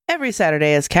Every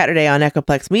Saturday is Cat Day on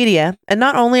Echoplex Media, and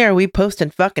not only are we posting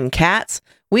fucking cats,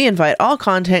 we invite all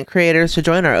content creators to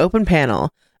join our open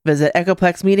panel. Visit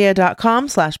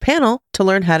echoplexmedia.com/panel to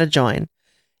learn how to join.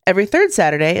 Every third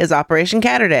Saturday is Operation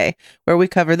Catterday, where we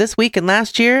cover this week and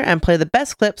last year and play the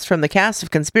best clips from the cast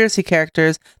of conspiracy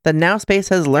characters that Now Space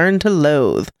has learned to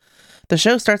loathe. The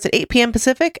show starts at 8 p.m.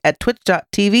 Pacific at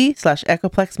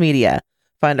twitch.tv/echoplexmedia.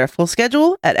 Find our full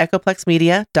schedule at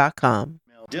echoplexmedia.com.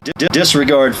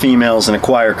 Disregard females and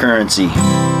acquire currency.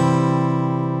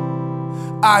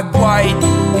 I'm white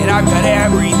and I've got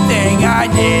everything I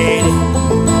need.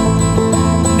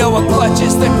 No one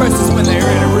clutches their purses when they're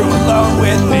in a room alone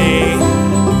with me.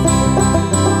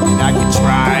 And I can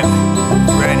drive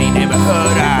for any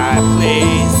neighborhood I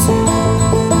please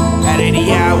at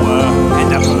any hour, and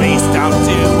the police don't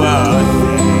do a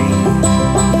thing.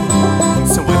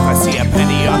 So if I see a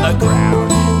penny on the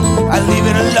ground, I leave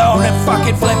it alone and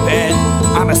fucking flip it.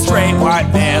 I'm a straight white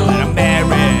male in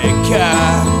America.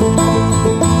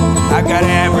 I got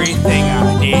everything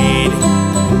I need.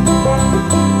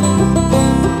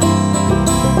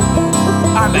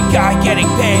 I'm a guy getting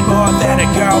paid more than a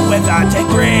girl with a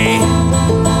degree.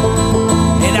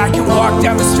 And I can walk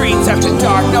down the streets after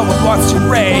dark, no one wants to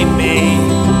rape me.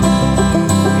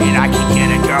 And I can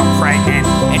get a girl pregnant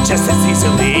and just as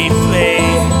easily flee.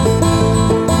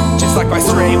 Just like my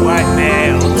straight white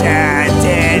male dad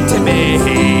did to me.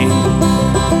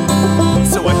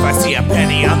 So if I see a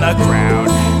penny on the ground,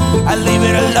 I leave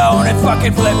it alone and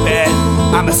fucking flip it.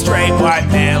 I'm a straight white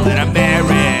male in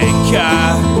America.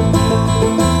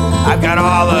 I've got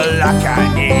all the luck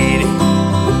I need.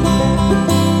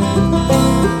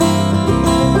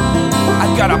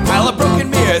 I've got a pile of broken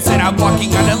mirrors and I'm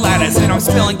walking under ladders and I'm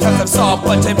spilling tons of salt,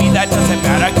 but to me that doesn't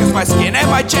matter, cause my skin and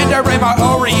my gender and my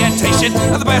orientation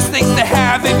are the best things to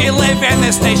have if you live in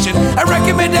this nation. I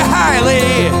recommend it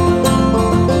highly.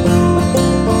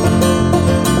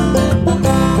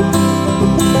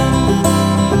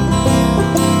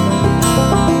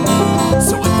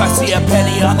 So if I see a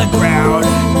penny on the ground,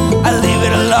 I leave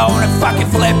it alone and fucking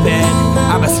flip it.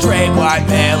 I'm a straight white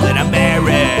male in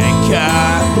America.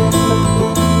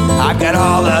 I've got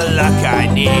all the luck I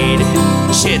need.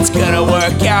 Shit's gonna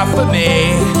work out for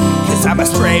me, cause I'm a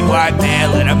straight white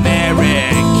male in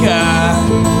America.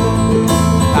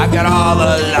 I've got all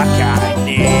the luck I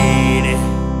need.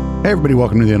 Hey everybody,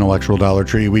 welcome to the Intellectual Dollar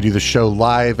Tree. We do the show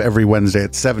live every Wednesday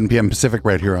at 7 p.m. Pacific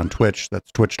right here on Twitch.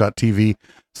 That's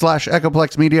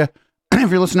twitch.tv/Echoplex Media.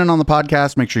 If you're listening on the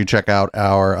podcast, make sure you check out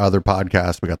our other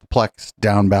podcasts. We got the Plex,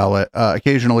 Down Ballot,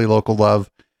 occasionally Local Love,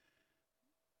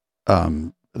 How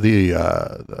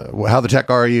the Tech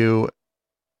Are You,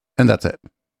 and that's it.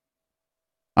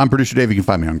 I'm producer Dave. You can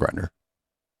find me on Grindr.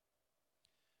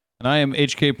 And I am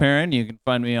HK Perrin. You can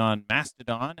find me on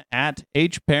Mastodon at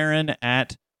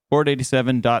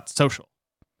hperrin@port87.social.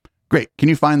 Great. Can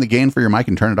you find the gain for your mic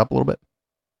and turn it up a little bit?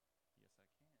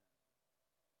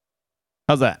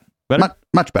 How's that? Better?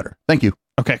 Much better. Thank you.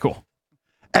 Okay, cool.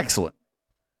 Excellent.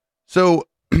 So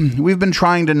we've been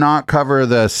trying to not cover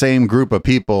the same group of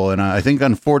people, and I think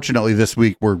unfortunately this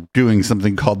week we're doing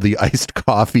something called the Iced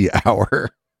Coffee Hour.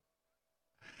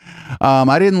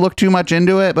 I didn't look too much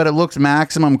into it, but it looks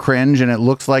maximum cringe, and it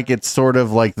looks like it's sort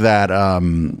of like that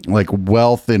like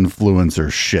wealth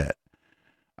influencer shit,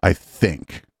 I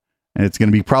think. And it's going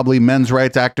to be probably men's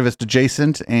rights activist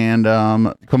adjacent and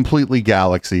completely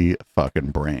galaxy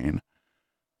fucking brain.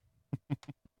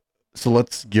 So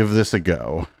let's give this a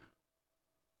go.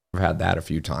 I've had that a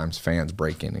few times. Fans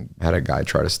break in and had a guy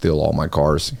try to steal all my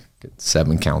cars. Get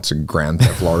 7 counts of grand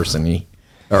theft larceny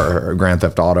or grand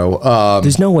theft auto.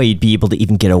 There's no way you'd be able to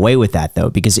even get away with that though,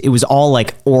 because it was all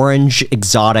like orange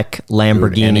exotic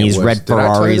Lamborghinis, red Ferraris. Did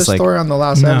I tell you the story on the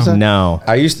last episode? No.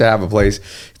 I used to have a place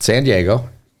in San Diego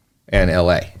and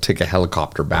LA. Take a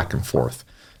helicopter back and forth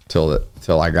till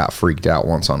I got freaked out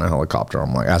once on a helicopter.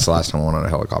 I'm like, that's the last time I went on a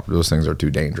helicopter. Those things are too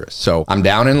dangerous. So I'm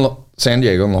down in San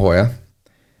Diego in La Jolla,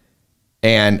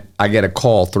 and I get a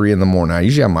call 3 a.m. I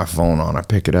usually have my phone on. I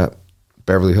pick it up.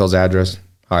 Beverly Hills address.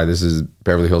 Hi, this is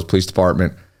Beverly Hills Police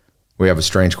Department. We have a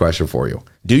strange question for you.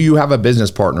 Do you have a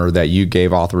business partner that you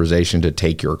gave authorization to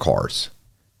take your cars?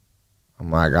 I'm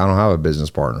like, I don't have a business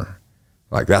partner.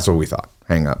 Like, that's what we thought.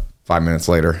 Hang up. 5 minutes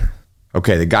later.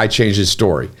 Okay, the guy changed his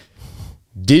story.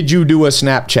 Did you do a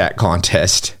Snapchat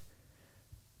contest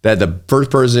that the first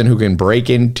person who can break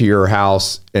into your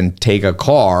house and take a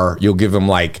car, you'll give him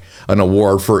like an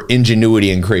award for ingenuity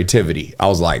and creativity? I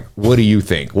was like, what do you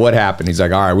think? What happened? He's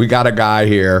like, all right, we got a guy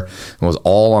here. It was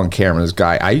all on camera. This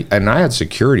guy, I had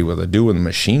security with a dude with a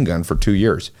machine gun for 2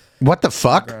 years. What the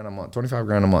fuck? $grand a month, 25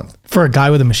 grand a month. For a guy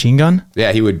with a machine gun?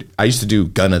 Yeah, I used to do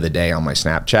gun of the day on my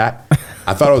Snapchat.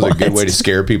 I thought it was a good way to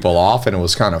scare people off, and it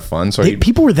was kind of fun. So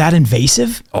People were that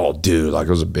invasive? oh, dude, like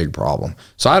it was a big problem.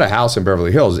 So I had a house in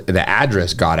Beverly Hills. The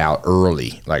address got out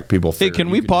early. Like people. Hey, can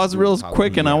we pause real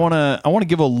quick? And I want to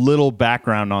give a little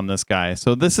background on this guy.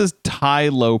 So this is Ty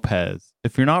Lopez.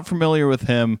 If you're not familiar with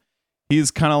him, he's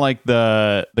kind of like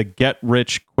the get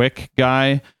rich quick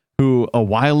guy who a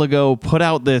while ago put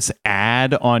out this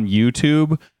ad on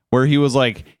YouTube where he was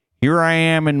like, here I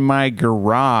am in my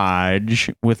garage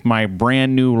with my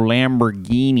brand new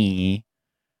Lamborghini.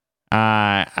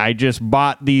 I just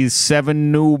bought these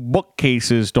 7 new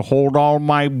bookcases to hold all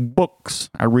my books.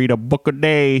 I read a book a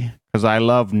day because I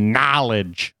love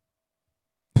knowledge.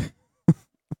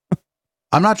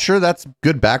 I'm not sure that's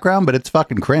good background, but it's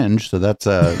fucking cringe. So that's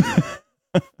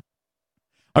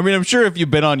I mean, I'm sure if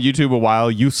you've been on YouTube a while,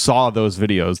 you saw those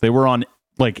videos. They were on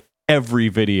like every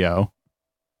video.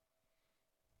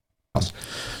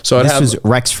 So This was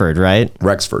Rexford, right?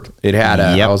 Rexford. It had.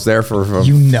 I was there for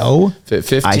 15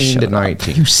 to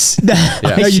 19.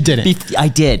 No, you didn't. I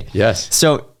did. Yes.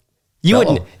 So you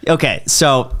wouldn't. Okay,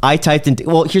 so I typed in.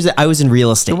 Well, I was in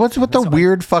real estate. what's with the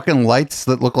weird fucking lights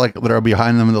that look like that are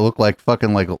behind them that look like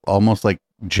fucking like almost like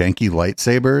janky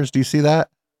lightsabers? Do you see that?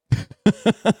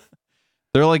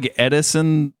 They're like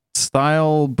Edison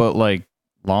style, but like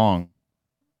long.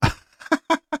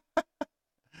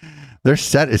 Their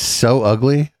set is so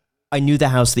ugly. I knew the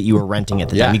house that you were renting at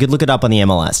the time. You could look it up on the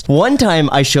MLS. One time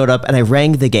I showed up and I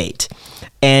rang the gate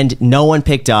and no one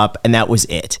picked up and that was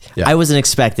it. Yeah. I wasn't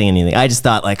expecting anything. I just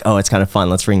thought like, oh, it's kind of fun.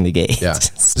 Let's ring the gate. Yeah.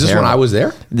 Is this when I was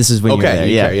there? This is when you were there.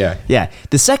 Yeah. Yeah.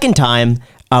 The second time,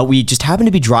 we just happened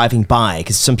to be driving by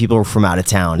because some people were from out of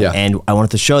town. Yeah. And I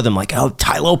wanted to show them like, oh,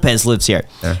 Ty Lopez lives here.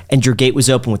 Yeah. And your gate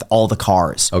was open with all the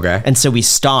cars. Okay. And so we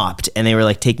stopped and they were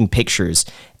like taking pictures.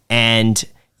 And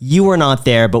you were not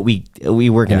there, but we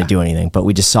weren't going to do anything. But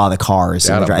we just saw the cars.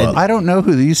 And I don't know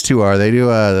who these two are. They do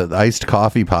a iced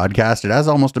coffee podcast. It has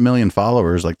almost 1 million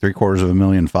followers, like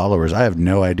 750,000 followers. I have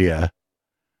no idea.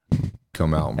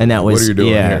 Come out. And that was, what are you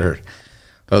doing here?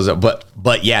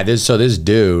 But yeah, this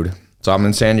dude. So I'm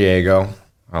in San Diego.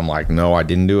 I'm like, no, I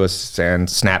didn't do a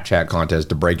Snapchat contest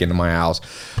to break into my house.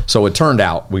 So it turned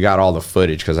out we got all the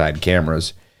footage because I had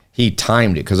cameras. He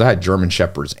timed it because I had German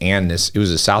Shepherds and it was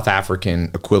a South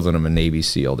African equivalent of a Navy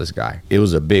SEAL, this guy. It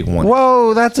was a big one.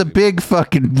 Whoa, that's a big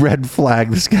fucking red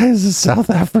flag. This guy is a South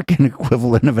African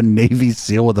equivalent of a Navy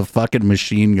SEAL with a fucking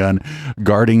machine gun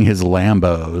guarding his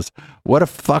Lambos. What a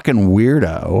fucking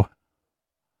weirdo.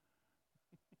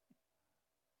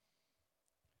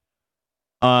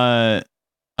 I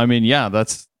mean, yeah,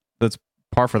 that's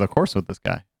par for the course with this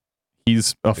guy.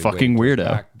 He's a fucking weirdo.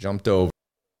 Back, jumped over,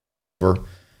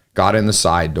 got in the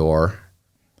side door,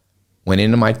 went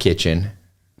into my kitchen.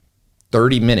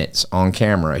 30 minutes on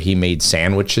camera. He made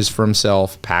sandwiches for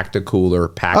himself, packed a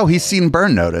cooler, he's seen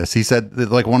Burn Notice. He said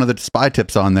that, like, one of the spy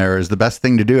tips on there is the best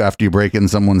thing to do after you break in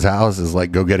someone's house is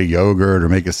like go get a yogurt or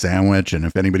make a sandwich, and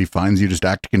if anybody finds you, just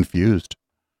act confused.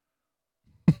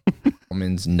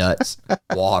 Almonds, nuts,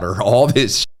 water, all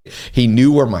this shit. He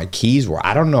knew where my keys were.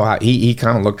 I don't know how. He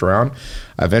kind of looked around.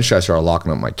 Eventually, I started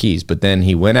locking up my keys, but then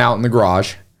he went out in the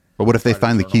garage. But what if they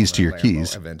find the keys to your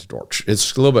keys?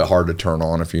 It's a little bit hard to turn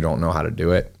on if you don't know how to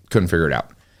do it. Couldn't figure it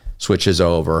out. Switches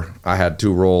over. I had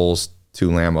 2 Rolls, 2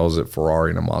 Lambos, a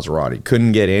Ferrari, and a Maserati.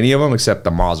 Couldn't get any of them except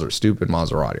the Maserati. Stupid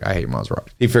Maserati. I hate Maserati.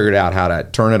 He figured out how to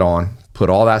turn it on,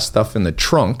 put all that stuff in the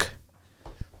trunk,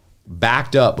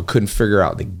 backed up, but couldn't figure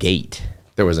out the gate.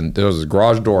 There was a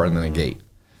garage door and then a gate.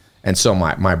 And so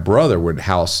my brother would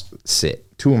house sit.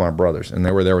 2 of my brothers, and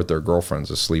they were there with their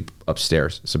girlfriends asleep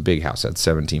upstairs. It's a big house, it had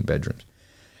 17 bedrooms.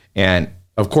 And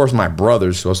of course, my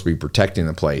brother's supposed to be protecting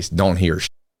the place. Don't hear shit.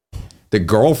 The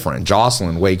girlfriend,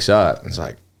 Jocelyn, wakes up and is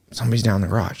like, somebody's down in the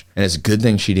garage. And it's a good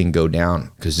thing she didn't go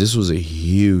down because this was a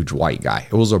huge white guy.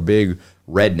 It was a big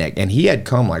redneck. And he had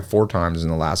come like 4 times in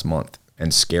the last month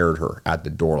and scared her at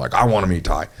the door. Like, I want to meet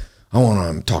Ty. I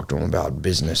want to talk to him about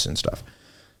business and stuff.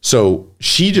 So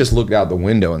she just looked out the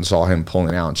window and saw him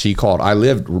pulling out. And she called. I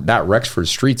lived that Rexford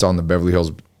Street's on the Beverly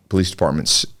Hills Police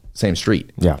Department, same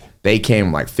street. Yeah. They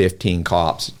came like 15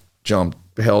 cops, jumped,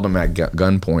 held him at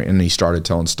gunpoint, and he started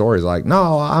telling stories like,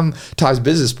 no, I'm Ty's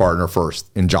business partner first.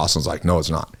 And Jocelyn's like, no,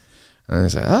 it's not. And I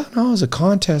said, oh, no, it was a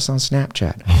contest on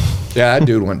Snapchat. Yeah, that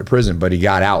dude went to prison, but he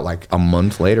got out like a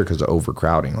month later because of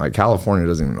overcrowding. Like California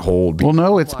doesn't even hold. Well,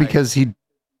 no, it's because he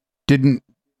didn't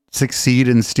succeed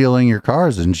in stealing your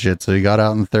cars and shit. So he got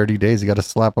out in 30 days. He got a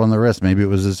slap on the wrist. Maybe it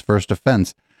was his first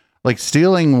offense. Like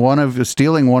stealing one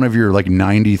of your like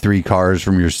 93 cars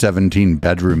from your 17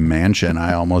 bedroom mansion.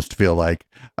 I almost feel like,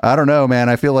 I don't know, man.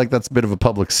 I feel like that's a bit of a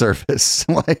public service.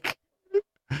 Like,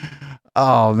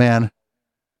 oh man.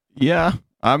 Yeah,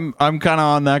 I'm kind of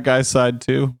on that guy's side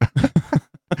too.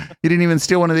 He didn't even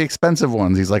steal one of the expensive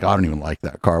ones. He's like, I don't even like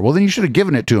that car. Well, then you should have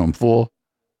given it to him, fool.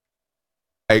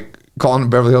 Like calling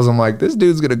Beverly Hills, I'm like, this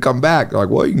dude's gonna come back. They're like,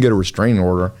 well, you can get a restraining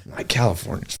order. I'm like,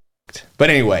 California's fucked. But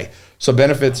anyway, so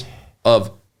benefits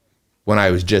of when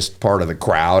I was just part of the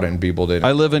crowd and people didn't.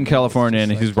 I live in California,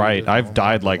 and he's right. I've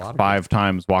died like 5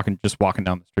 times walking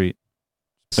down the street.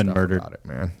 Been murdered. About it,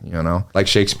 man. You know, like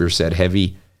Shakespeare said,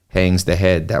 heavy hangs the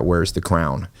head that wears the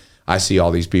crown. I see all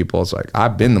these people. It's like,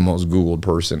 I've been the most Googled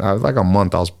person. I was like a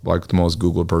month, I was like the most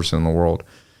Googled person in the world.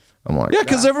 I'm like, yeah,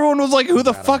 because everyone was like, who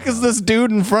the fuck is this dude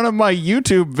in front of my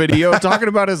YouTube video talking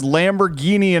about his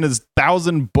Lamborghini and his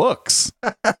 1,000 books?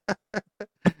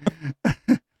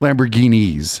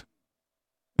 Lamborghinis.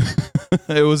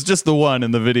 It was just the one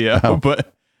in the video,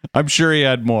 but I'm sure he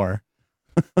had more.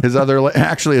 His other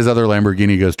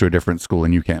Lamborghini goes to a different school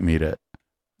and you can't meet it.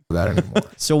 That anymore.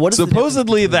 So what is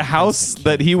supposedly the house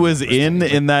that he was in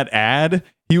that ad,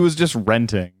 he was just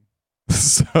renting.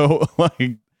 So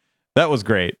like that was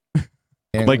great.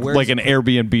 And like an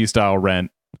Airbnb style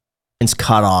rent. It's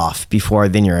cut off before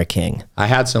then you're a king. I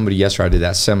had somebody yesterday, I did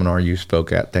that seminar you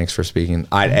spoke at. Thanks for speaking.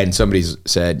 And somebody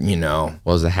said, you know,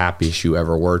 what was the happiest you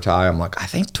ever were, Ty? I'm like, I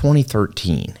think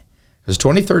 2013. Because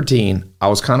 2013, I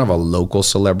was kind of a local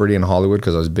celebrity in Hollywood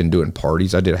because I've been doing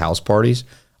parties. I did house parties.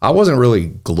 I wasn't really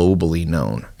globally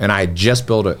known. And I had just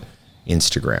built an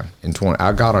Instagram.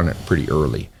 I got on it pretty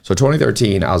early. So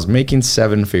 2013, I was making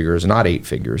 7 figures, not 8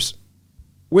 figures,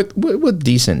 with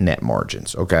decent net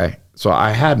margins, okay? So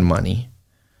I had money.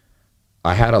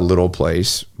 I had a little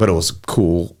place, but it was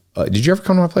cool. Did you ever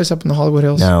come to my place up in the Hollywood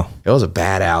Hills? No. It was a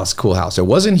bad house, cool house. It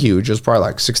wasn't huge. It was probably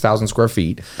like 6,000 square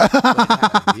feet.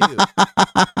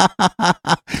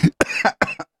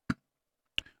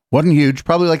 Wasn't huge,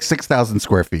 probably like 6,000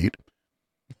 square feet.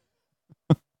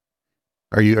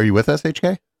 Are you with us,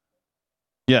 HK?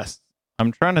 Yes.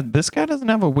 I'm trying to, this guy doesn't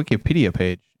have a Wikipedia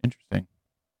page. Interesting.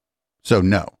 So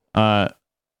no.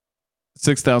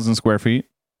 6,000 square feet.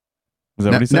 Is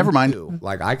that what he said? Never mind.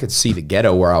 Like I could see the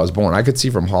ghetto where I was born. I could see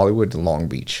from Hollywood to Long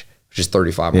Beach, which is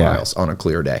 35 miles on a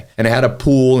clear day. And it had a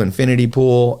pool, infinity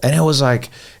pool. And it was like,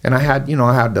 and I had the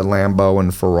Lambo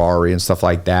and Ferrari and stuff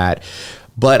like that.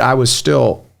 But I was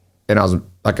still, and I was,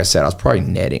 like I said, I was probably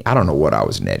netting. I don't know what I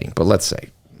was netting, but let's say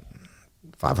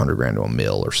 500 grand to $1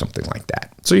 million or something like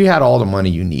that. So you had all the money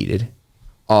you needed.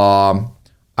 I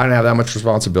didn't have that much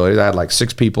responsibility. I had like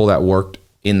 6 people that worked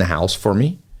in the house for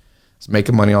me. I was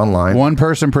making money online. 1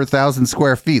 person per 1,000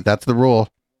 square feet. That's the rule.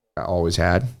 I always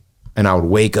had. And I would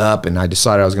wake up and I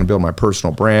decided I was going to build my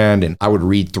personal brand. And I would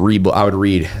read 3 books. I would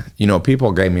read,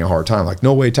 people gave me a hard time. Like,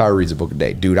 no way Ty reads a book a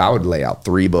day. Dude, I would lay out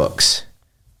 3 books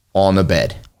on the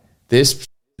bed. This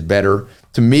is better.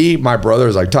 To me, my brother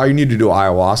is like, Ty, you need to do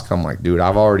ayahuasca. I'm like, dude,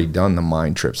 I've already done the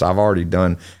mind trips. I've already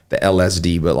done the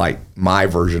LSD, but like my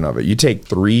version of it. You take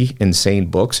 3 insane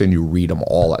books and you read them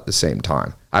all at the same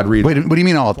time. I'd read. Wait, what do you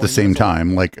mean all at the same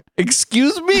time? Like,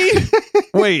 excuse me?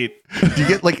 Wait. Do you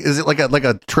get is it like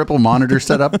a triple monitor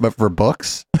setup, but for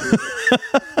books?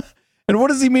 And what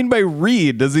does he mean by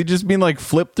read? Does he just mean like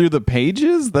flip through the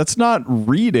pages? That's not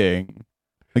reading.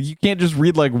 Like you can't just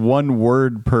read like 1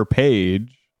 word per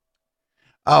page.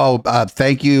 Oh,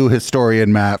 thank you,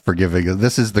 historian Matt, for giving us.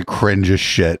 This is the cringest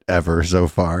shit ever so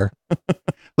far.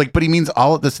 Like, but he means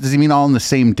all at this. Does he mean all in the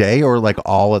same day or like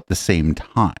all at the same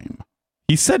time?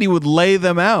 He said he would lay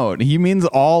them out. He means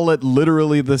all at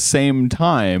literally the same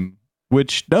time.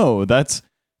 Which no, that's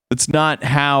not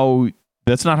how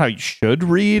you should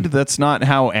read. That's not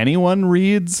how anyone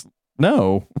reads.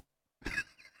 No.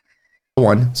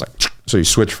 One, it's like, so you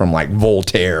switch from like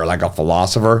Voltaire, like a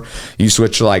philosopher, you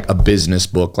switch to like a business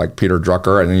book like Peter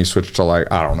Drucker, and then you switch to like,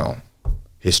 I don't know,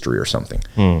 history or something.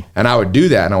 And I would do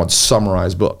that and I would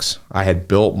summarize books. I had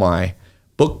built my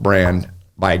book brand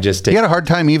by just taking. You had a hard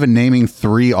time even naming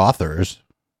 3 authors.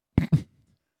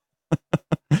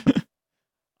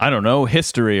 I don't know,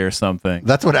 history or something.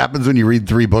 That's what happens when you read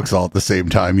 3 books all at the same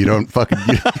time. You don't fucking,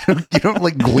 you don't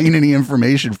like glean any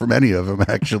information from any of them,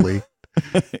 actually.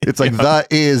 It's like the,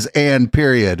 is, and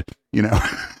period,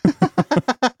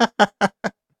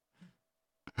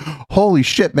 Holy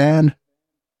shit, man.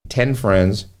 10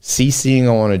 friends, CCing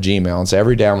on a Gmail and say,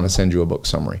 every day I'm going to send you a book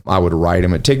summary. I would write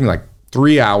them. It'd take me like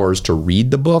 3 hours to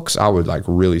read the books. I would like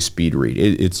really speed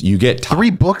read. You get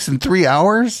 3 books in 3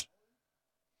 hours?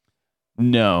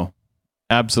 No,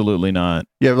 absolutely not.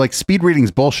 Yeah, like speed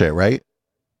reading's bullshit, right?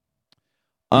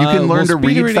 You can learn to speed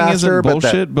read reading faster, isn't but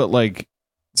bullshit, but like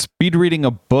speed reading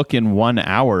a book in 1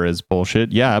 hour is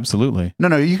bullshit. Yeah, absolutely.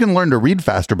 No, you can learn to read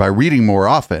faster by reading more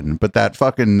often, but that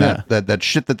fucking that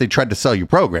shit that they tried to sell you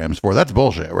programs for, that's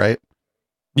bullshit, right?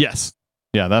 Yes.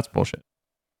 Yeah, that's bullshit.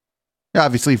 Yeah,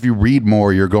 obviously if you read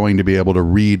more, you're going to be able to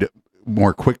read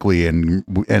more quickly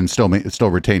and still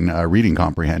retain reading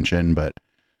comprehension, but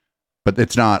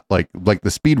it's not like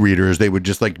the speed readers. They would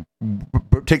just like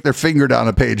take their finger down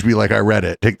a page, be like, I read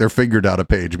it. Take their finger down a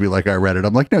page, be like, I read it.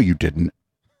 I'm like, no, you didn't.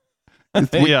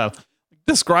 Yeah.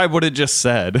 Describe what it just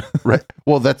said. Right.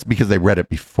 Well, that's because they read it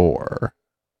before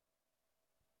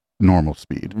normal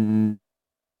speed.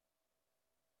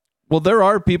 Well, there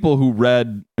are people who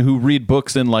read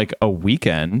books in like a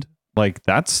weekend. Like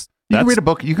that's you can read a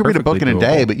book. You can read a book in a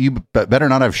day, but you better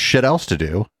not have shit else to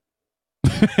do.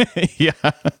 Yeah,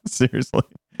 seriously.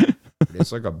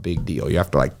 It's like a big deal. You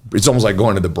have to like, it's almost like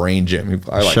going to the brain gym.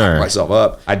 I like Sure. hype myself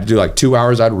up. I'd do like 2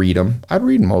 hours. I'd read them. I'd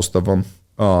read most of them.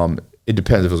 It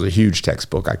depends if it was a huge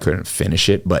textbook. I couldn't finish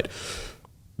it, but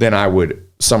then I would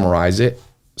summarize it,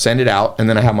 send it out, and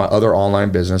then I have my other online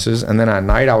businesses. And then at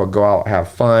night I would go out,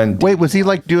 have fun. Wait, was he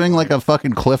like doing like a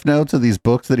fucking Cliff Notes of these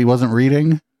books that he wasn't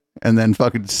reading and then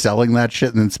fucking selling that shit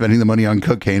and then spending the money on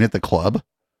cocaine at the club?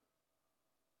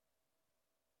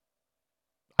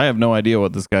 I have no idea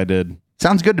what this guy did.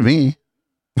 Sounds good to me.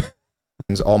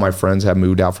 All my friends have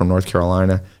moved out from North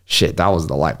Carolina. Shit, that was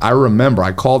the life. I remember,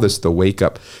 I call this the wake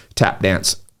up tap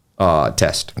dance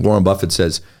test. Warren Buffett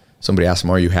says, somebody asked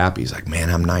him, are you happy? He's like, man,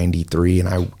 I'm 93 and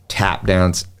I tap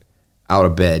dance out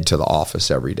of bed to the office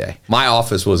every day. My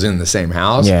office was in the same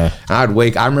house. Yeah. I'd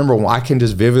wake, I remember, I can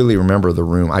just vividly remember the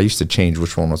room. I used to change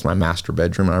which one was my master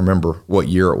bedroom. And I remember what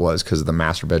year it was because of the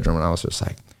master bedroom. And I was just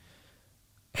like,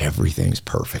 everything's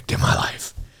perfect in my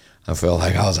life. I felt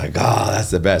like, I was like, oh,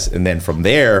 that's the best. And then from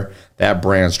there, that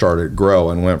brand started to grow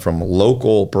and went from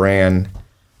local brand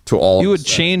to all. You would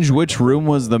change which room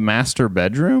was the master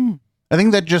bedroom? I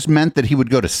think that just meant that he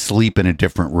would go to sleep in a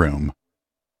different room.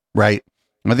 Right?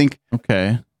 I think.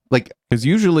 Okay. Like, because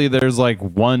usually there's like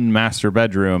one master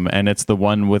bedroom and it's the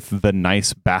one with the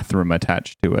nice bathroom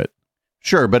attached to it.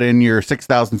 Sure. But in your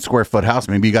 6,000 square foot house,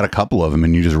 maybe you got a couple of them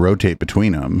and you just rotate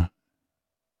between them.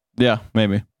 Yeah,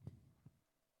 maybe.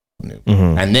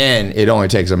 Mm-hmm. And then it only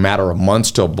takes a matter of months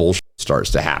till bullshit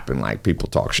starts to happen. Like people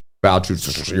talk shit about you.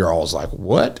 You're always like,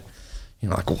 what? You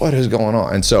know, like, what is going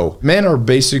on? And so men are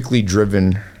basically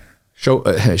driven,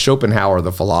 Schopenhauer,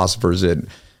 the philosopher, said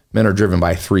men are driven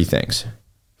by 3 things: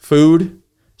 food,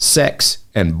 sex,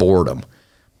 and boredom.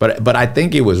 But I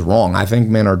think it was wrong. I think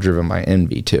men are driven by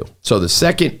envy too. So the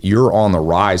second you're on the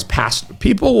rise, past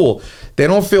people they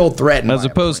don't feel threatened. As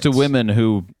opposed to women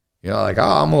who, like, oh,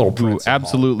 I'm a little prince. Who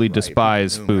absolutely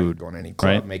despise food, going to any club,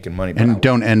 right? Making money, and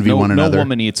don't envy one another. No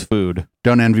woman eats food.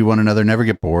 Don't envy one another. Never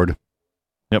get bored.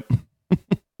 Yep.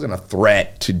 Wasn't a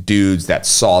threat to dudes that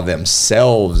saw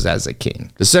themselves as a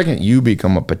king. The second you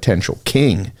become a potential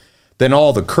king, then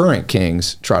all the current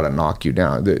kings try to knock you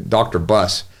down. Dr.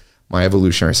 Buss, my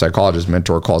evolutionary psychologist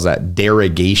mentor, calls that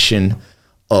derogation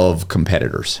of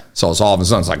competitors. So it's all of a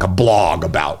sudden it's like a blog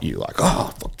about you, like,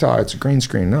 oh, fuck Ty, it's a green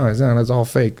screen. No, it's not. It's all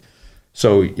fake.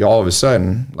 So all of a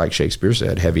sudden, like Shakespeare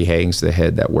said, heavy hangs the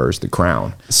head that wears the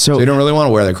crown. So you don't really want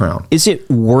to wear the crown. Is it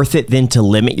worth it then to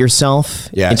limit yourself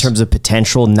Yes. in terms of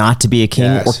potential not to be a king?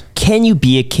 Yes. Or can you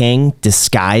be a king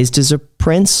disguised as a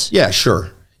prince? Yeah,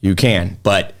 sure, you can,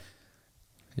 but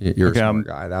you're a smart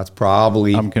guy. That's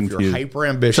probably, I'm confused. You're hyper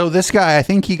ambitious. So this guy, I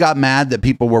think he got mad that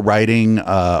people were writing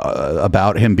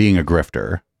about him being a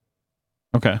grifter.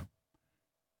 Okay.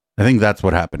 I think that's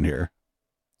what happened here.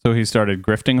 So he started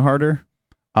grifting harder?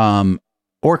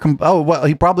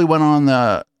 He probably went on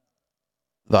the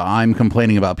I'm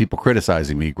complaining about people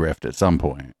criticizing me grift at some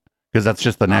point, because that's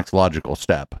just the next logical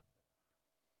step.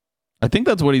 I think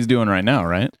that's what he's doing right now,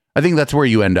 right? I think that's where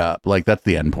you end up. Like, that's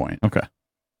the end point. Okay.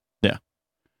 Yeah.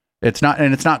 It's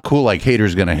not cool like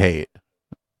haters gonna hate.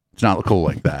 It's not cool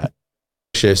like that.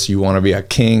 You want to be a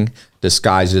king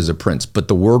disguised as a prince, but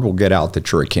the word will get out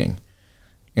that you're a king.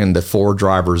 And the 4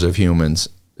 drivers of humans,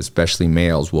 especially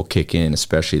males, will kick in,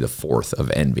 especially the 4th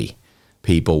of envy.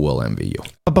 People will envy you.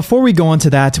 But before we go into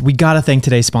that, we got to thank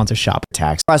today's sponsor, Shop.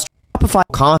 Tax.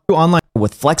 Shopify online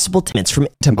with flexible payments from.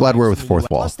 I'm glad we're with Fourth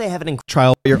Wall. Plus, they have an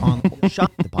trial for your online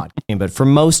shop. The podcast. But for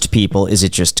most people, is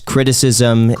it just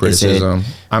criticism? Criticism.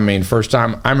 I mean, first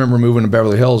time I remember moving to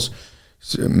Beverly Hills,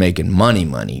 making money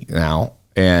now,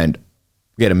 and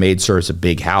get a maid service, a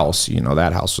big house. You know,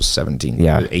 that house was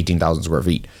 18,000 square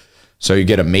feet. So you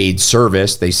get a maid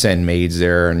service. They send maids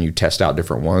there and you test out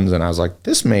different ones. And I was like,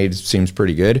 this maid seems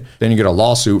pretty good. Then you get a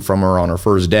lawsuit from her on her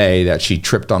first day that she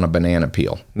tripped on a banana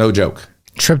peel. No joke.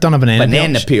 Tripped on a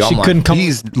banana peel. She couldn't come.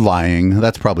 He's lying.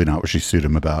 That's probably not what she sued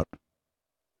him about.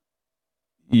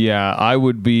 Yeah, I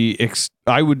would be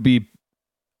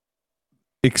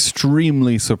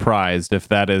extremely surprised if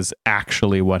that is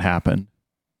actually what happened.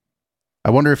 I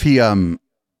wonder if he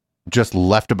just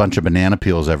left a bunch of banana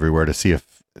peels everywhere to see if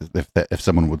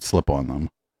someone would slip on them.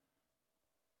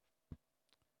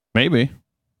 Maybe.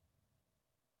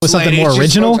 Was something more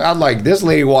original? I'm like, this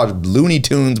lady watched Looney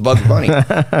Tunes, Bugs Bunny.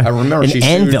 I remember An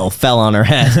anvil fell on her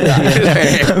head.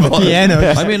 Piano.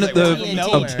 I mean,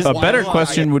 a better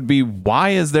question would be, why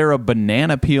is there a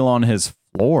banana peel on his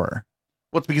floor?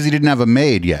 Well, it's because he didn't have a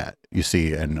maid yet, you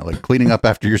see, and like cleaning up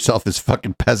after yourself is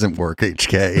fucking peasant work,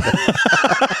 HK.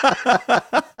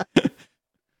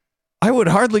 I would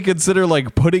hardly consider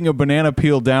like putting a banana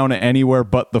peel down anywhere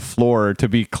but the floor to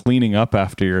be cleaning up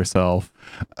after yourself.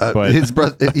 But his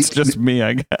brother, it's just me,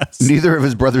 I guess. Neither of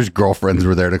his brother's girlfriends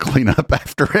were there to clean up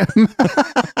after him.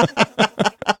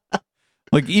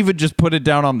 Like even just put it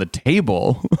down on the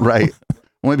table. Right.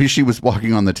 Maybe she was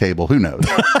walking on the table. Who knows?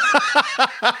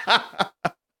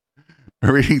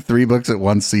 Reading 3 books at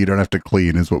once so you don't have to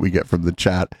clean is what we get from the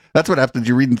chat. That's what happens.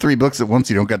 You're reading 3 books at once.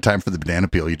 You don't got time for the banana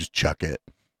peel. You just chuck it.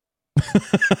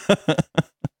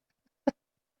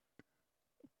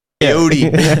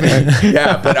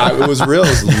 Yeah, but it was real. It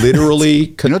was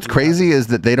literally. You know what's crazy is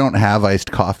that they don't have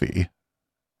iced coffee.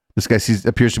 This guy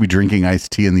appears to be drinking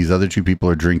iced tea, and these other 2 people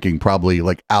are drinking probably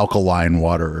like alkaline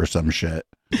water or some shit.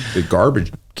 The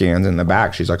garbage cans in the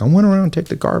back. She's like, I went around and take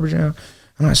the garbage out,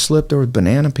 and I slipped. There with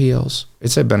banana peels. It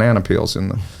said banana peels in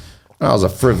the. That was a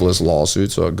frivolous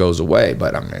lawsuit, so it goes away.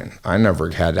 But I mean, I never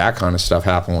had that kind of stuff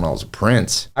happen when I was a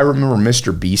prince. I remember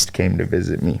Mr. Beast came to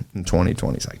visit me in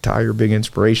 2020. He's like, Ty, you're a big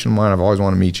inspiration of mine. I've always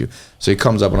wanted to meet you. So he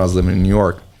comes up when I was living in New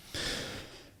York,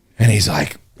 and he's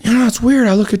like, you know, it's weird.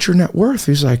 I look at your net worth.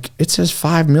 He's like, it says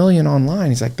 5 million online.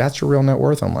 He's like, that's your real net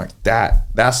worth. I'm like,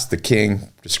 that's the king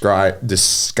disguised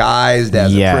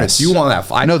as a prince. You want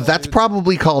that? I know that's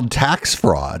probably called tax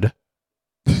fraud.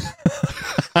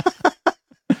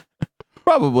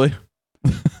 Probably.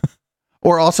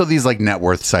 Or also these like net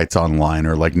worth sites online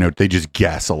or like they just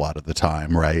guess a lot of the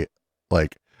time, right?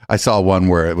 Like I saw one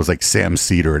where it was like Sam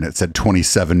Cedar and it said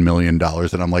 $27 million.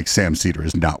 And I'm like, Sam Cedar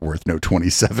is not worth no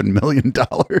 $27 million.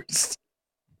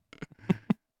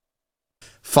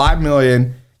 5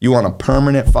 million. You want a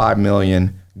permanent 5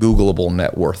 million Googleable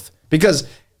net worth, because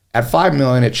at 5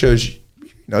 million, it shows, you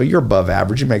know, you're above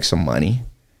average. You make some money.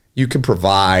 You can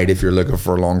provide if you're looking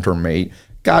for a long-term mate.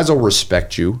 Guys will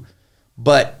respect you,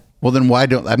 but well, then why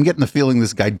don't I'm getting the feeling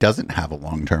this guy doesn't have a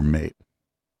long-term mate.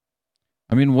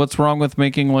 I mean, what's wrong with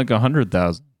making like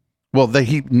 100,000? Well,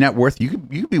 net worth, you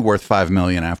could be worth 5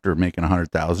 million after making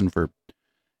 100,000 for,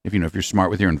 if you're smart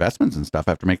with your investments and stuff.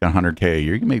 After making 100K a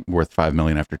year, you can make worth 5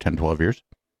 million after 10, 12 years.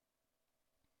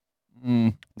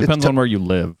 Depends on where you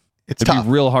live. It'd be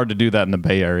real hard to do that in the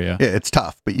Bay Area. Yeah, it's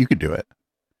tough, but you could do it.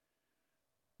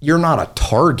 You're not a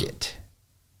target.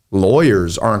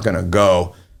 Lawyers aren't going to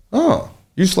go, oh,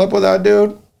 you slept with that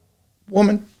dude?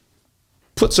 Woman?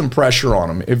 Put some pressure on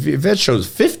them. If it shows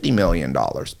 $50 million,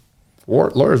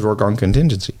 lawyers work on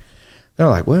contingency. They're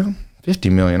like, well, 50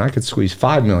 million, I could squeeze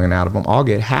 5 million out of them. I'll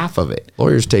get half of it.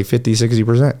 Lawyers take 50,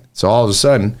 60%. So all of a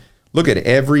sudden, look at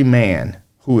every man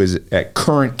who is at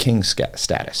current king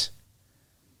status.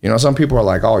 You know, some people are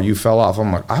like, oh, you fell off.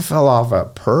 I'm like, I fell off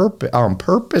on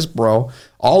purpose, bro.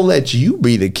 I'll let you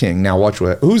be the king. Now watch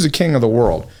who's the king of the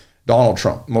world? Donald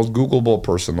Trump, most Googleable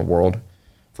person in the world.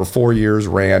 For 4 years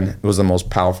was the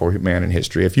most powerful man in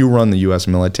history. If you run the U.S.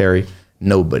 military,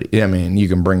 nobody. I mean, you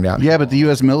can bring down. Yeah, but the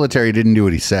U.S. military didn't do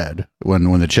what he said when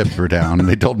the chips were down, and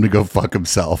they told him to go fuck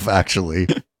himself. Actually,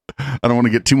 I don't want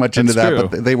to get too much into that, true.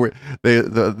 but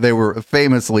they were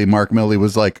famously. Mark Milley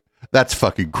was like, "That's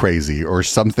fucking crazy," or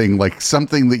something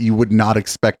that you would not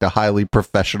expect a highly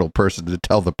professional person to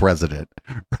tell the president,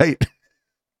 right?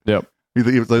 Yep.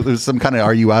 It was some kind of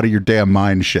 "Are you out of your damn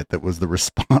mind?" shit that was the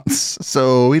response.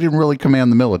 So he didn't really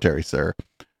command the military, sir.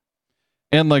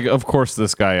 And like, of course,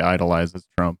 this guy idolizes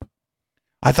Trump.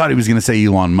 I thought he was going to say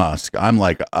Elon Musk. I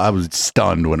was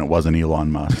stunned when it wasn't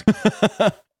Elon Musk.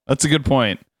 That's a good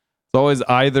point. It's always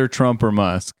either Trump or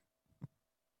Musk.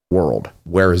 World.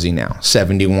 Where is he now?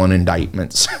 71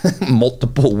 indictments,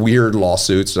 multiple weird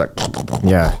lawsuits. Like,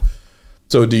 Yeah.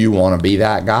 So do you want to be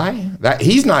that guy? That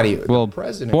he's not even Well,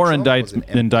 president. 4 Trump was an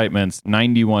indictments,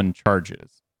 91 charges.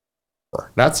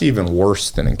 That's even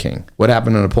worse than a king. What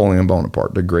happened to Napoleon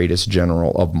Bonaparte, the greatest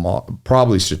general of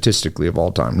probably statistically of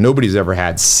all time? Nobody's ever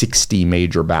had 60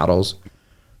 major battles.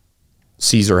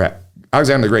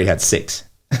 Alexander the Great had 6.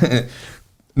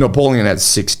 Napoleon had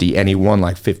 60, and he won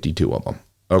like 52 of them.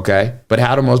 Okay? But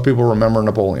how do most people remember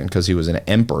Napoleon? Because he was an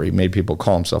emperor. He made people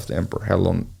call himself the emperor. Had a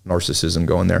little narcissism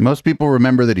going there. Most people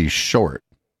remember that he's short.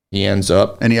 He ends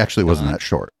up... And he actually wasn't that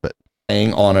short, but...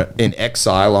 in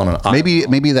exile on an island.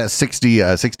 Maybe that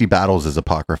 60 battles is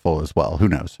apocryphal as well. Who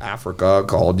knows? Africa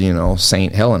called,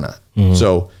 Saint Helena.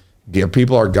 So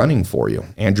people are gunning for you.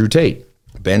 Andrew Tate,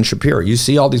 Ben Shapiro. You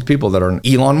see all these people that are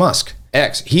Elon Musk.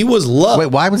 He was loved.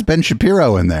 Wait, why was Ben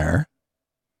Shapiro in there?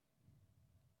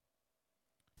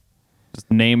 Just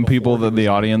name people that the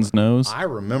audience knows. I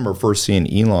remember first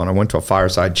seeing Elon. I went to a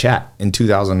fireside chat in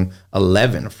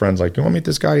 2011. A friend's like, "Do you want to meet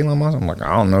this guy, Elon Musk?" I'm like,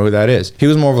 "I don't know who that is." He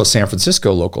was more of a San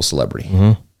Francisco local celebrity.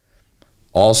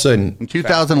 All of a sudden, in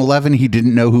 2011, he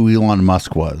didn't know who Elon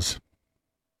Musk was.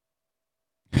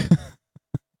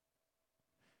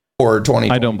 Or 20.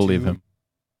 I don't believe him.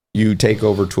 You take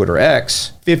over Twitter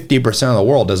X, 50% of the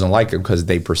world doesn't like him because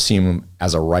they perceive him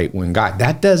as a right-wing guy.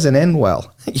 That doesn't end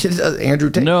well. Andrew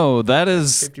Tate. No, that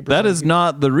is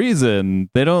not the reason.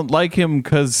 They don't like him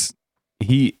because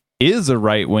he is a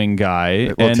right-wing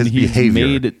guy, and he's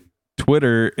made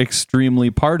Twitter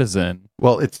extremely partisan.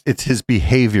 Well, it's his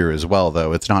behavior as well,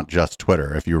 though. It's not just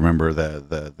Twitter. If you remember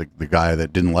the guy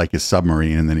that didn't like his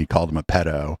submarine, and then he called him a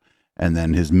pedo. And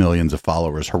then his millions of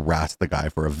followers harassed the guy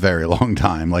for a very long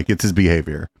time. Like, it's his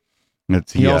behavior.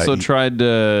 He also tried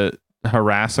to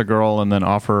harass a girl and then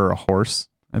offer her a horse,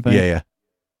 I think. Yeah.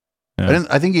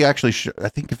 I think he actually, I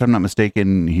think if I'm not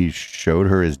mistaken, he showed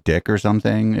her his dick or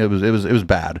something. It was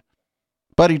bad.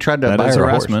 But he tried to buy her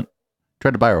harassment.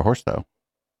 Tried to buy her a horse, though.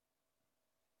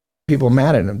 People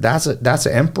mad at him. That's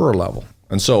an emperor level.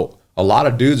 And so a lot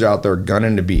of dudes are out there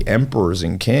gunning to be emperors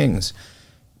and kings.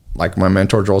 Like my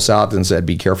mentor Joel Salatin said,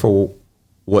 be careful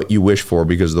what you wish for,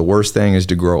 because the worst thing is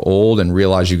to grow old and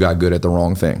realize you got good at the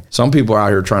wrong thing. Some people are out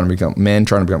here trying to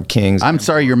become kings. I'm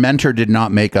sorry, your mentor did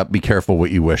not make up be careful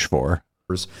what you wish for.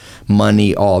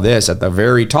 Money, all this at the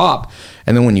very top.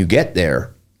 And then when you get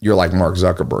there, you're like Mark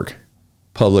Zuckerberg.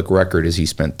 Public record is he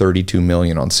spent $32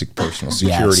 million on personal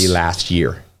security last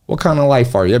year. What kind of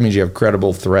life are you? That means you have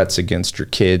credible threats against your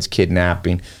kids,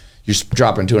 kidnapping. You're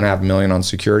dropping $2.5 million on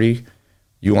security.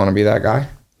 You want to be that guy?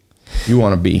 You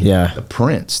want to be the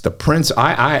prince. The prince.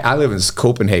 I live in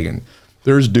Copenhagen.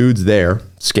 There's dudes there,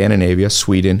 Scandinavia,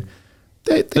 Sweden.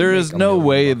 There is no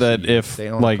way that if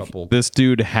this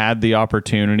dude had the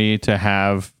opportunity to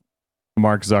have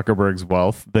Mark Zuckerberg's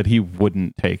wealth, that he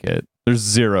wouldn't take it. There's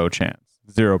zero chance,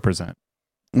 0%.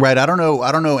 Right. I don't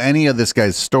know any of this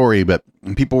guy's story, but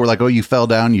people were like, "Oh, you fell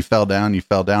down, you fell down, you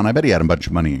fell down." I bet he had a bunch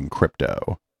of money in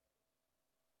crypto.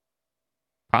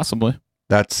 Possibly.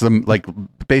 That's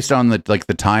based on the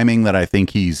timing that I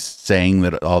think he's saying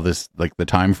that all this, like the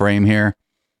time frame here.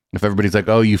 If everybody's like,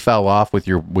 "Oh, you fell off with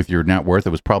your net worth," it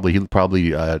was probably he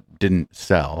didn't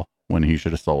sell when he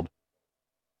should have sold.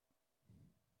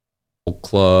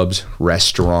 Clubs,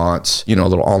 restaurants,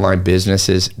 little online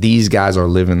businesses. These guys are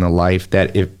living the life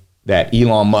that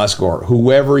Elon Musk or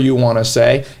whoever you want to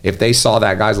say, if they saw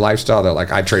that guy's lifestyle, they're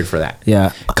like, "I'd trade for that."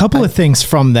 Yeah. A couple of things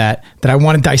from that I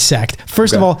want to dissect.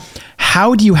 First of all,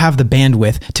 how do you have the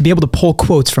bandwidth to be able to pull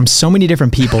quotes from so many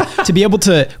different people, to be able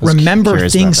to remember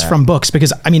things from books?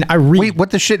 Because I read. Wait,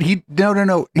 what the shit?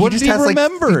 No. What did he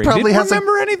remember? He probably didn't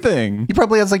remember anything. He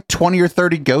probably has 20 or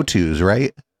 30 go-tos,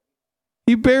 right?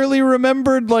 He barely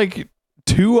remembered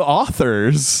 2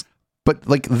 authors. But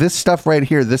this stuff right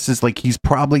here, this is he's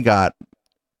probably got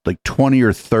 20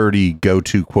 or 30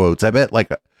 go-to quotes. I bet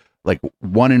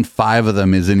 1 in 5 of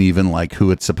them isn't even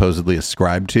who it's supposedly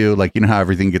ascribed to. You know how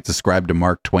everything gets ascribed to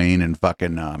Mark Twain and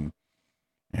fucking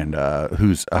and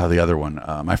who's the other one?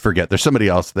 I forget. There's somebody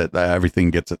else that everything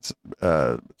gets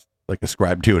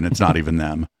ascribed to, and it's not even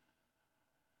them.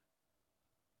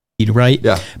 Right?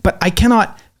 Yeah. But I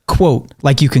cannot quote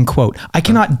like you can quote. I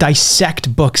cannot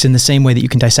dissect books in the same way that you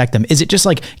can dissect them. Is it just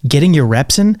getting your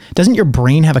reps in? Doesn't your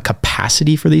brain have a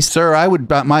capacity for these? Sir, I would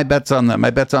bet my bet's on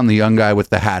the young guy with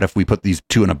the hat if we put these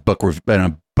two in a book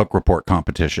report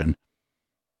competition.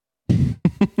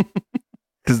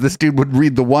 Because this dude would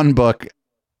read the one book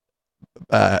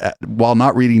while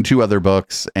not reading 2 other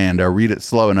books, and read it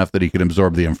slow enough that he could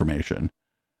absorb the information.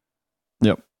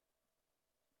 Yep.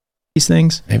 These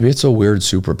things. Maybe it's a weird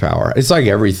superpower. It's like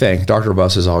everything. Dr.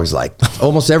 Bus is always like,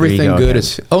 almost everything good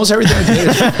is. You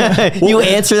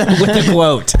answer that with a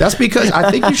quote. That's because I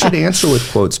think you should answer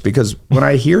with quotes, because when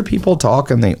I hear people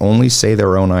talk and they only say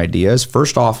their own ideas,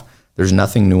 first off, There's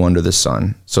nothing new under the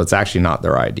sun. So it's actually not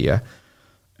their idea.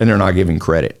 And they're not giving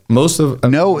credit.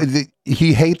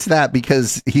 He hates that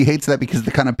because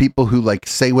the kind of people who like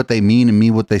say what they mean and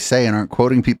mean what they say and aren't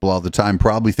quoting people all the time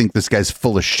probably think this guy's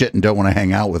full of shit and don't want to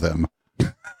hang out with him.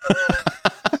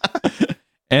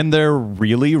 And they're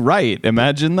really right.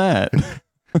 Imagine that.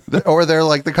 Or they're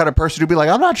like the kind of person who'd be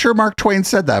like, I'm not sure Mark Twain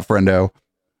said that, friendo.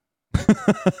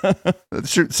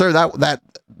 Sir,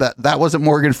 that wasn't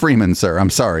Morgan Freeman, sir. I'm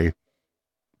sorry.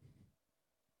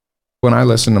 When I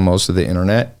listen to most of the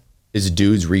internet, is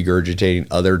dudes regurgitating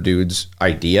other dudes'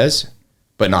 ideas,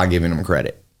 but not giving them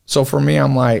credit. So for me,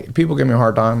 I'm like, people give me a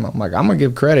hard time. I'm like, I'm going to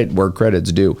give credit where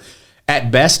credit's due. At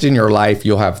best in your life,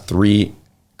 you'll have 3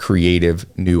 creative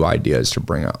new ideas to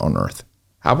bring out on earth.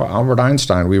 How about Albert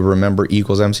Einstein? We remember E =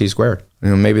 MC squared.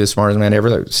 Maybe the smartest man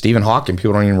ever. Stephen Hawking,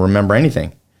 people don't even remember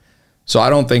anything. So I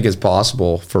don't think it's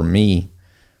possible for me.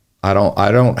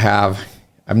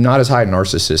 I'm not as high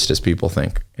narcissist as people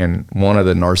think. And one of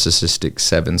the narcissistic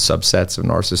 7 subsets of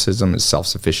narcissism is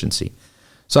self-sufficiency.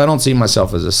 So I don't see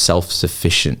myself as a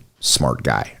self-sufficient smart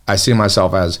guy. I see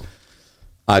myself as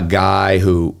a guy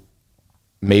who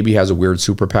maybe has a weird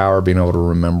superpower, being able to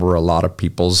remember a lot of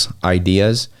people's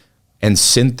ideas and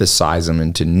synthesize them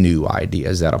into new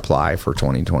ideas that apply for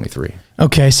 2023.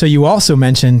 Okay, so you also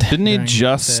mentioned... Didn't he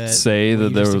just say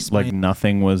that there was like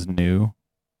nothing was new?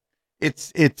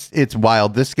 It's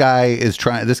wild. This guy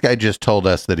just told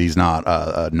us that he's not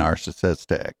a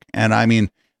narcissistic. And I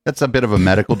mean, that's a bit of a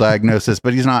medical diagnosis,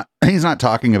 but he's not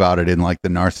talking about it in like the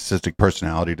narcissistic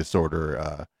personality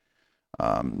disorder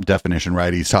definition,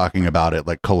 right? He's talking about it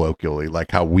like colloquially,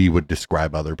 like how we would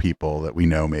describe other people that we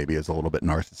know maybe is a little bit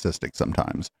narcissistic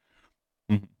sometimes.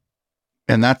 Mm-hmm.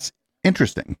 And that's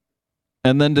interesting.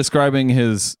 And then describing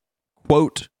his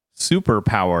quote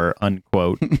superpower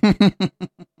unquote.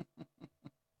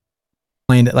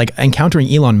 Like encountering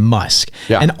Elon Musk.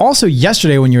 Yeah. And also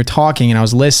yesterday when you were talking and I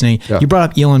was listening, you brought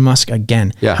up Elon Musk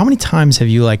again. Yeah. How many times have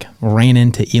you like ran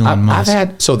into Elon Musk?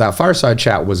 So that fireside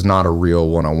chat was not a real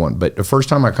one-on-one, but the first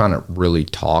time I kind of really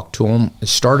talked to him, it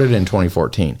started in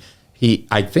 2014.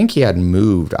 I think he had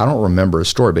moved, I don't remember his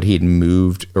story, but he had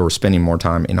moved or spending more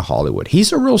time in Hollywood.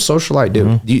 He's a real socialite dude.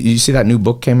 Mm-hmm. You see that new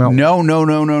book came out?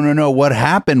 No. What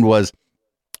happened was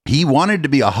he wanted to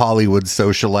be a Hollywood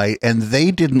socialite and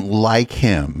they didn't like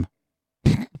him.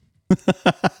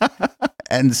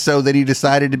 And so then he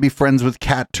decided to be friends with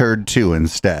Cat Turd 2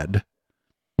 instead.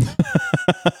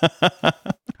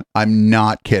 I'm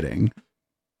not kidding.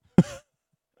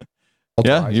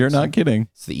 Yeah, you're not kidding.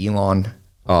 It's the Elon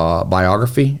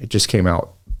biography. It just came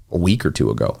out a week or 2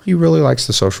 ago. He really likes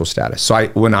the social status. So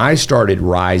when I started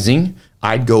rising,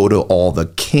 I'd go to all the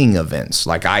King events.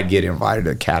 Like I'd get invited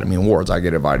to Academy Awards. I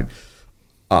get invited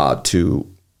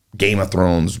to Game of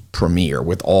Thrones premiere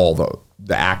with all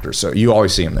the actors. So you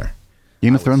always see him there.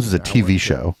 Game of Thrones is a TV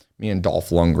show. Me and Dolph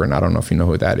Lundgren. I don't know if you know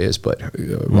who that is, but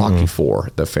Rocky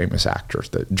IV, the famous actor,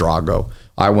 the Drago.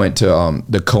 I went to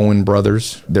the Coen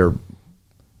brothers. They're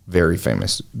very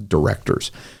famous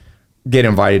directors. Get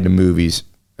invited to movies.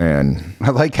 And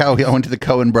I like how he went to the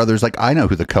Coen brothers. Like, I know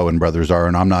who the Coen brothers are,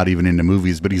 and I'm not even into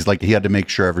movies, but he's like, he had to make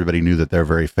sure everybody knew that they're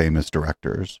very famous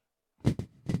directors.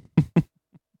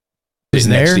 He's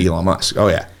next to Elon Musk. Oh,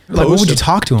 yeah. Like, what would you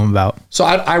talk to him about? So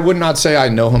I would not say I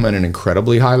know him at an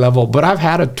incredibly high level, but I've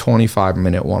had a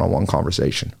 25-minute one-on-one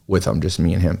conversation with him, just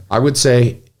me and him. I would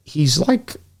say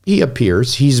he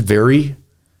appears. He's very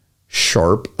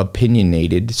sharp,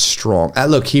 opinionated, strong.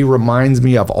 Look, he reminds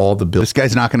me of all the This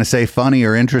guy's not going to say funny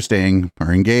or interesting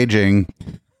or engaging.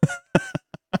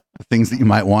 The things that you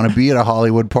might want to be at a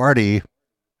Hollywood party.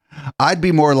 I'd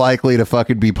be more likely to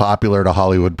fucking be popular at a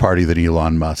Hollywood party than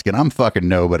Elon Musk, and I'm fucking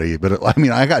nobody. But I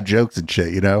mean, I got jokes and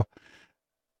shit, you know?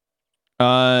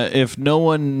 If no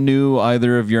one knew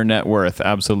either of your net worth,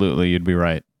 absolutely, you'd be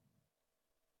right.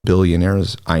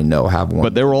 Billionaires I know have one.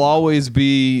 But there will always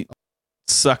be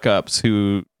suck-ups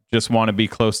who just want to be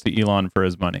close to Elon for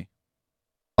his money.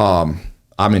 I'm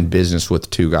in business with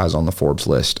 2 guys on the Forbes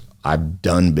list. I've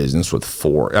done business with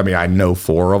 4. I mean, I know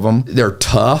 4 of them. They're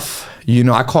tough. You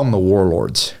know, I call them the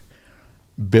warlords.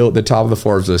 Built the top of the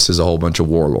Forbes list is a whole bunch of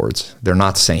warlords. They're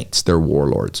not saints. They're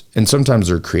warlords. And sometimes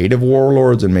they're creative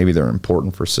warlords and maybe they're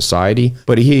important for society.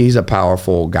 But he's a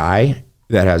powerful guy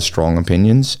that has strong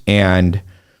opinions. And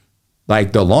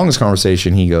like the longest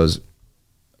conversation, he goes,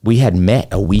 we had met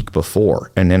a week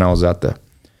before. And then I was at the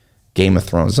Game of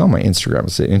Thrones. It's on my Instagram.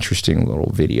 It's an interesting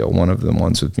little video, one of the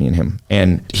ones with me and him.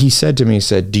 And he said to me,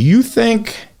 do you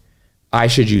think I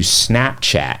should use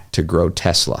Snapchat to grow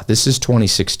Tesla? This is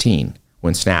 2016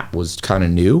 when Snap was kind of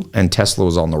new and Tesla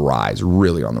was on the rise,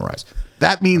 really on the rise.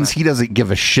 That means he doesn't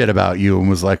give a shit about you and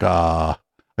was like, I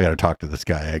got to talk to this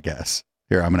guy, I guess.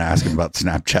 Here, I'm going to ask him about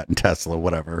Snapchat and Tesla,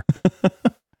 whatever.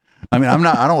 I mean,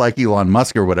 I don't like Elon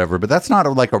Musk or whatever, but that's not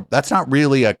that's not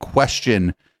really a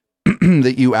question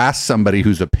that you ask somebody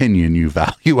whose opinion you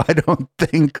value. I don't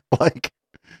think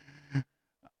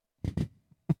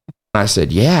I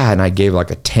said, yeah. And I gave like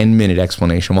a 10-minute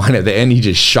explanation why. And at the end, he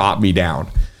just shot me down.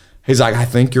 He's like, I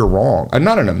think you're wrong. And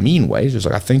not in a mean way. He's just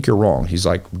like, I think you're wrong. He's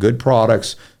like, good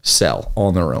products sell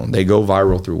on their own. They go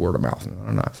viral through word of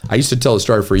mouth. I used to tell the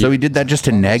story for you. So he did that just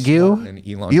to neg you?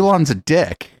 Elon's a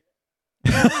dick.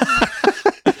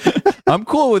 I'm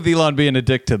cool with Elon being a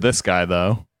dick to this guy,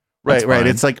 though. Right.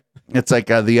 It's like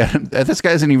this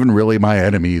guy isn't even really my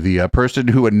enemy. The person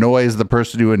who annoys the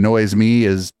person who annoys me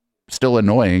is still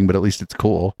annoying, but at least it's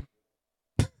cool.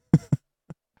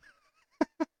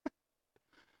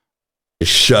 It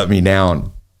shut me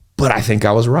down, but I think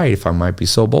I was right, if I might be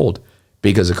so bold,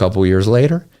 because a couple years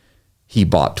later, he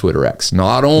bought Twitter X.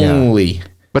 Not only,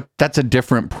 but that's a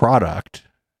different product,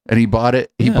 and he bought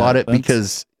it. He bought it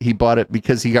because he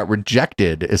got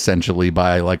rejected essentially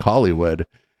by like Hollywood.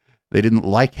 They didn't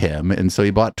like him, and so he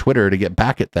bought Twitter to get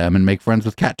back at them and make friends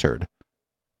with Cat Turd.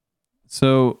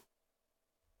 So,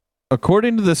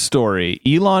 according to this story,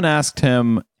 Elon asked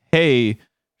him, "Hey,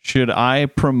 should I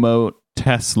promote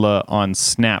Tesla on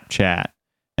Snapchat?"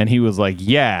 And he was like,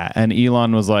 yeah. And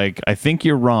Elon was like, I think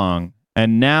you're wrong.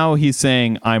 And now he's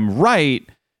saying I'm right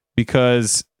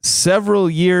because several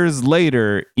years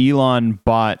later, Elon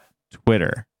bought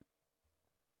Twitter.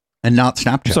 And not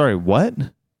Snapchat. Sorry, what?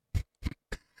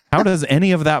 How does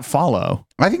any of that follow?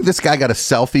 I think this guy got a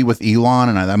selfie with Elon,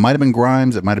 and that might have been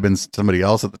Grimes. It might have been somebody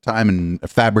else at the time, and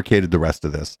fabricated the rest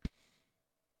of this.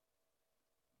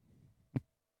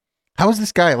 How is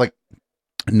this guy like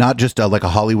not just like a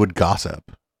Hollywood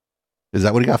gossip? Is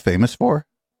that what he got famous for?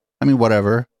 I mean,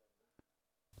 whatever.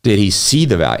 Did he see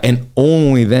the value? And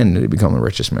only then did he become the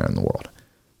richest man in the world.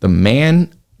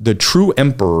 The true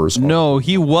emperors. No,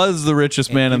 he was the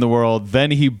richest man in the world. Then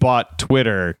he bought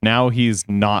Twitter. Now he's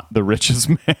not the richest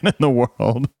man in the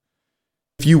world.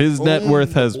 His net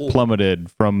worth has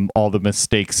plummeted from all the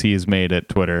mistakes he's made at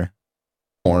Twitter.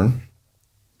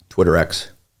 Twitter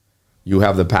X. You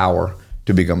have the power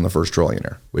to become the first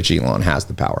trillionaire, which Elon has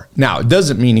the power. Now, it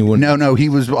doesn't mean he wouldn't. No, he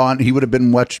would have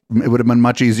been much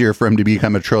easier for him to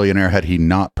become a trillionaire had he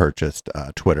not purchased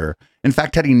Twitter. In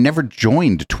fact, had he never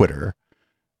joined Twitter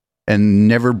and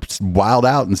never wild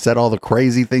out and said all the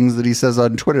crazy things that he says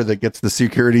on Twitter that gets the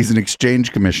Securities and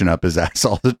Exchange Commission up his ass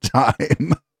all the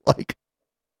time. Like,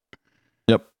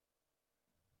 yep.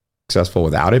 Successful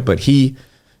without it, but he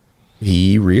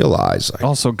realized. Like,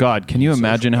 also, God, can you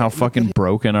imagine how fucking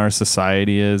broken our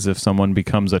society is if someone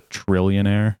becomes a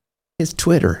trillionaire? His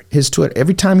Twitter.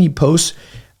 Every time he posts,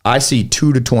 I see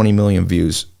 2 to 20 million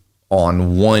views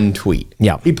on one tweet.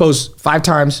 Yeah. He posts 5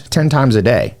 times, 10 times a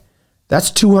day. That's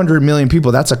 200 million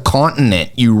people. That's a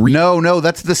continent. No,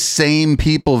 that's the same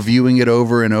people viewing it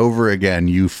over and over again.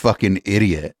 You fucking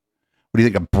idiot. What do you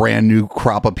think? A brand new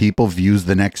crop of people views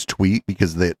the next tweet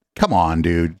because come on,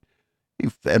 dude.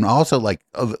 And also, like,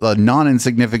 a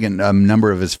non-insignificant number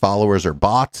of his followers are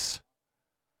bots.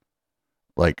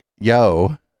 Like,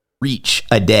 yo. Reach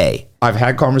a day. I've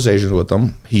had conversations with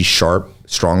him. He's sharp,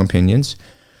 strong opinions.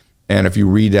 And if you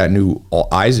read that new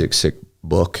Isaac's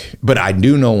book, but I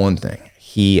do know one thing.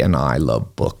 He and I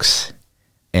love books.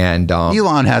 And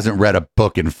Elon hasn't read a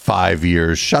book in 5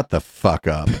 years. Shut the fuck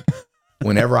up.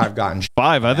 Whenever I've gotten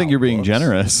 5, I think you're being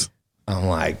generous. I'm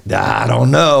like, I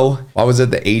don't know. I was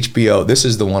at the HBO. This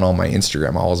is the one on my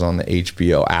Instagram. I was on the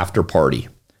HBO after party.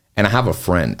 And I have a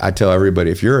friend. I tell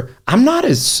everybody, I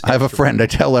have a friend. I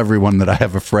tell everyone that I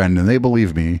have a friend and they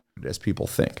believe me. As people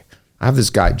think. I have this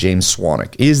guy, James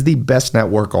Swanick. He is the best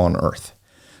network on earth.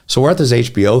 So we're at this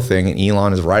HBO thing and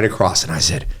Elon is right across. And I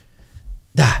said,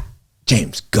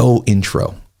 James, go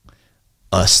intro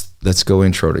us. Let's go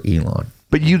intro to Elon.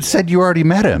 But you said you already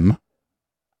met him.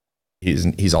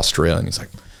 He's Australian. He's like,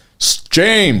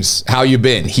 James, how you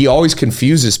been? He always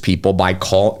confuses people by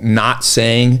not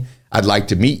saying, I'd like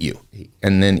to meet you.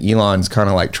 And then Elon's kind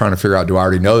of like trying to figure out, do I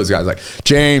already know this guy? He's like,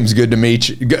 James, good to meet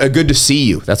you. Good to see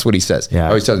you. That's what he says. Yeah. I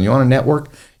always tell him, you on a network?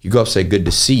 You go up and say, good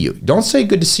to see you. Don't say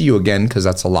good to see you again, because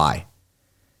that's a lie.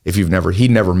 If he'd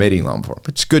never met Elon before.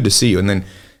 But it's good to see you. And then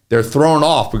they're thrown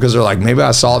off because they're like, maybe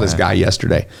I saw this guy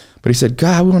yesterday. But he said,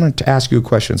 God, we wanted to ask you a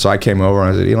question. So I came over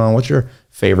and I said, Elon, what's your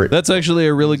favorite? That's actually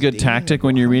a really good tactic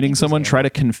when you're meeting someone. Try to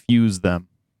confuse them.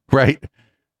 Right.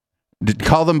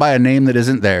 Call them by a name that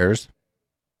isn't theirs.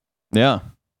 Yeah.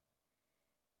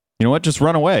 You know what? Just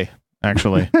run away,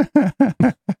 actually.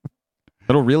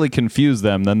 It'll really confuse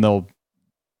them. Then they'll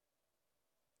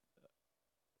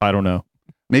I don't know.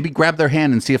 Maybe grab their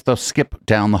hand and see if they'll skip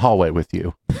down the hallway with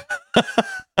you.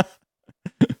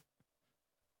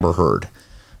 Never heard.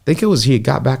 I think it was he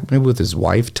got back maybe with his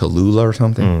wife, Tallulah or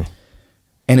something.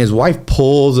 And his wife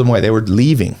pulls him away. They were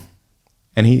leaving.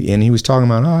 And he was talking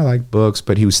about, I like books,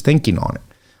 but he was thinking on it.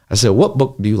 I said, what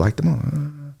book do you like the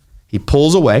most? He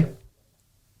pulls away.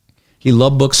 He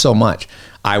loved books so much.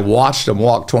 I watched him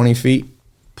walk 20 feet,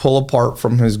 pull apart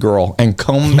from his girl, and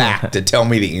come back to tell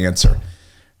me the answer.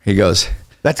 He goes,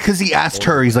 that's because he asked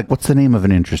her, he's like, what's the name of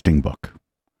an interesting book?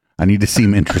 I need to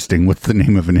seem interesting. What's the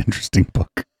name of an interesting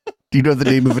book? Do you know the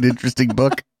name of an interesting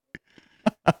book?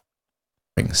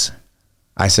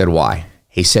 I said, why?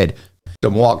 He said, to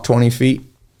walk 20 feet,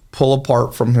 pull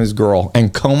apart from his girl,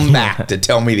 and come back to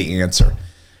tell me the answer.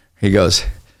 He goes,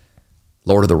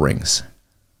 Lord of the Rings.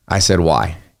 I said,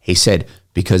 why? He said,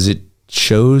 because it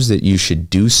shows that you should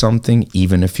do something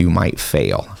even if you might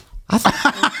fail.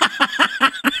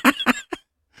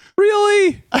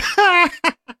 Really?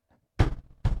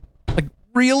 Like,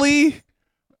 really?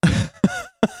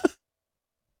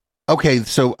 Okay,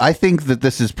 so I think that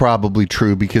this is probably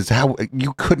true because how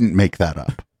you couldn't make that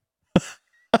up.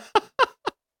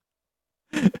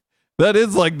 That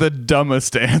is like the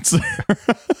dumbest answer.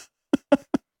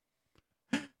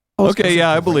 Okay, yeah,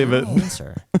 I believe it.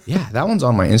 Yeah, that one's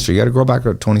on my Insta. You got to go back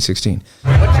to 2016.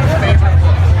 What's your favorite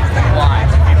why,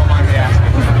 if you don't mind me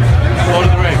asking? Lord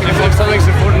of the Rings. If something's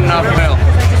important enough, Bill.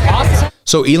 Awesome.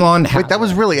 So Elon Wait, that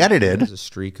was really edited. has a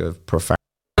streak of profound.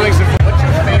 What's your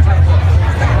favorite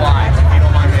why, if you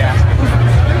don't mind me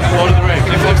asking? Lord of the Rings.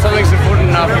 If something's important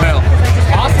enough, Bill.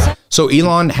 Awesome. So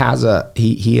Elon has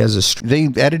he has a streak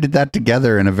They edited that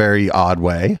together in a very odd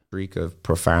way. of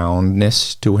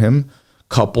profoundness to him,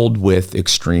 coupled with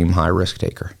extreme high risk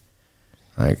taker.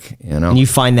 Like, you know. And you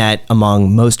find that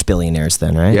among most billionaires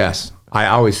then, right? Yes. I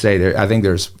always say I think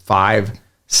there's 5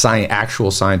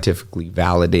 actual scientifically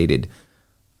validated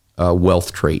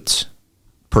wealth traits,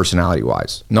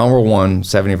 personality-wise. Number 1,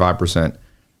 75%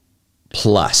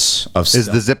 plus of Is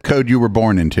the zip code you were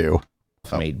born into.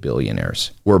 made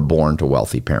billionaires were born to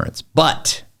wealthy parents.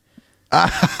 But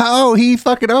He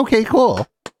fucking, okay, cool.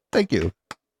 Thank you.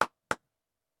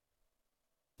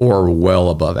 or well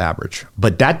above average.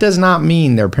 But that does not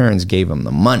mean their parents gave them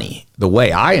the money. The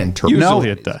way I interpret Usually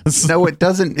it does. No, it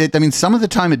doesn't. I mean, some of the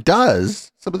time it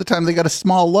does. Some of the time they got a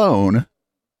small loan.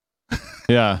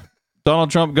 Yeah.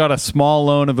 Donald Trump got a small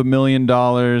loan of $1 million.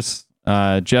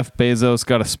 Jeff Bezos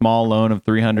got a small loan of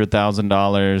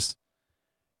 $300,000.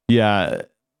 Yeah.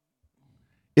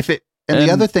 And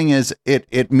the other thing is,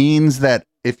 it means that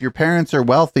if your parents are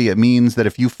wealthy, it means that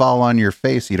if you fall on your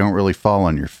face, you don't really fall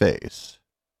on your face.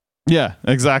 Yeah,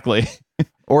 exactly.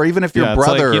 Or even if your it's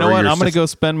brother, like, you know or what? your I'm going to sister- go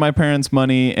spend my parents'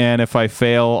 money, and if I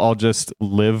fail, I'll just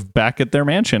live back at their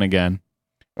mansion again.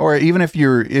 Or even if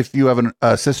you have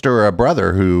a sister or a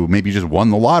brother who maybe just won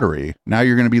the lottery, now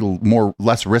you're going to be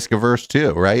less risk averse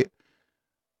too, right?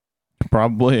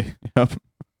 Probably. Yep.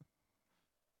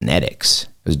 genetics.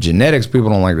 Because genetics people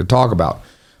don't like to talk about.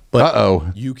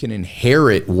 But you can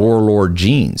inherit warlord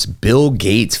genes. Bill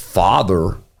Gates'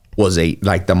 father was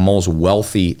the most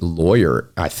wealthy lawyer,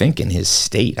 I think, in his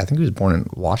state. I think he was born in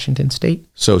Washington State.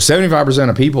 So 75%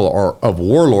 of people of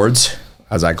warlords,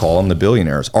 as I call them, the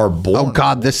billionaires, are born. Oh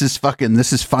God, this is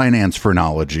finance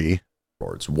phrenology.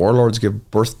 Warlords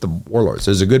give birth to warlords.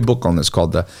 There's a good book on this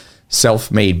called The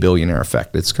Self-Made Billionaire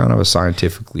Effect. It's kind of a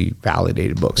scientifically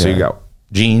validated book. So you got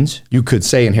genes. You could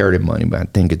say inherited money, but I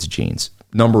think it's genes.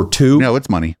 Number 2. No, it's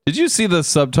money. Did you see the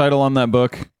subtitle on that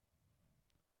book?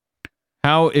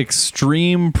 How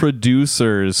extreme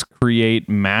producers create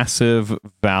massive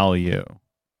value.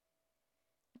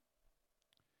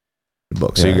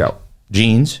 Book. So you got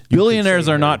genes. Billionaires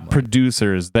are not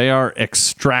producers. They are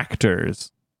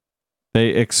extractors.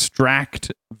 They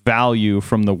extract value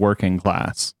from the working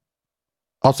class.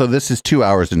 Also, this is 2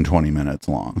 hours and 20 minutes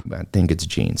long. I think it's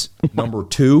genes. Number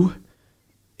 2,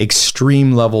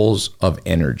 extreme levels of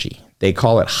energy. They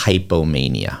call it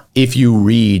hypomania. If you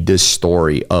read the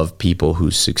story of people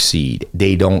who succeed,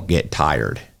 they don't get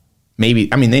tired. They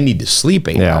need to sleep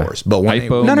 8 hours. But when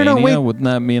hypomania, wait. wouldn't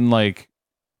that mean like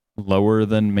lower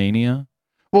than mania?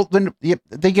 Well, then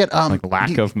they get Like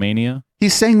lack of mania?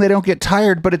 He's saying they don't get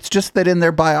tired, but it's just that in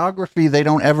their biography, they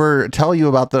don't ever tell you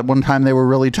about the one time they were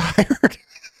really tired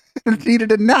and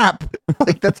needed a nap.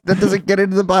 Like that doesn't get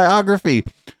into the biography.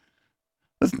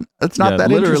 That's not that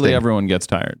literally interesting. everyone gets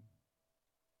tired.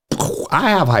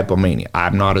 I have hypomania.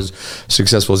 I'm not as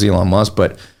successful as Elon Musk,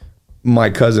 but my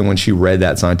cousin, when she read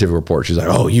that scientific report, she's like,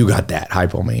 oh, you got that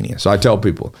hypomania. So I tell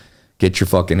people, get your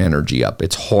fucking energy up.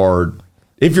 It's hard.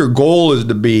 If your goal is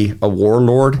to be a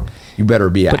warlord, you better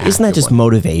be. But isn't that just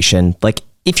motivation? Like,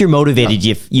 if you're motivated,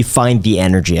 you find the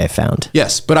energy. I found.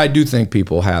 Yes, but I do think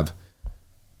people have.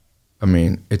 I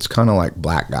mean, it's kind of like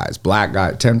black guys.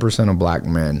 10% of black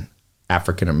men,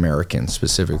 African Americans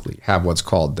specifically, have what's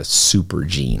called the super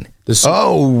gene.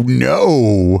 Oh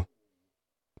no.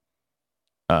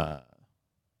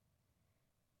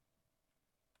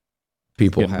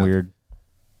 People have weird.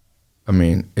 I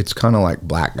mean, it's kind of like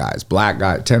black guys.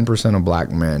 10% of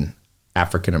black men,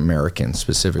 African Americans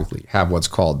specifically, have what's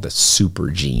called the super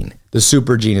gene. The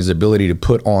super gene is the ability to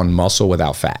put on muscle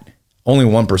without fat. Only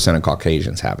 1% of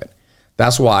Caucasians have it.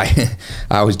 That's why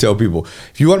I always tell people,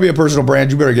 if you want to be a personal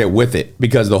brand, you better get with it,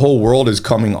 because the whole world is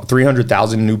coming.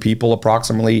 300,000 new people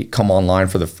approximately come online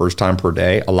for the first time per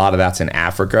day. A lot of that's in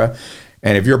Africa.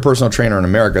 And if you're a personal trainer in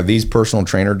America, these personal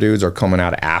trainer dudes are coming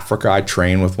out of Africa. I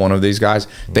train with one of these guys.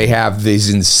 They have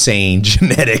these insane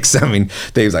genetics. I mean,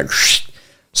 they was like,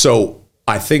 so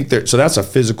I think so that's a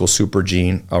physical super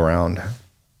gene around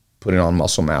putting on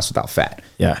muscle mass without fat.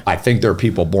 Yeah. I think there are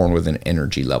people born with an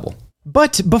energy level.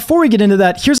 But before we get into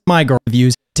that, here's my girl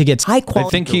reviews to get high quality.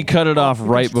 I think he cut it off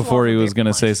right before he was going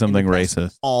to say something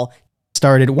racist. All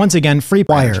started. Once again, free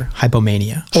wire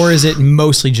hypomania, or is it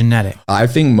mostly genetic? I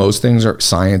think most things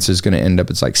science is going to end up,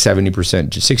 it's like 70%,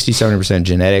 60-70%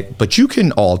 genetic, but you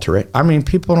can alter it. I mean,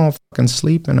 people don't fucking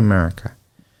sleep in America.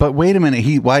 But wait a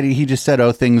minute, why did he just said,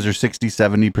 oh, things are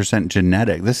 60-70%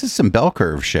 genetic? This is some bell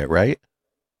curve shit, right?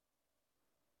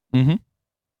 Mm-hmm.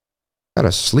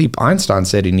 Gotta sleep. Einstein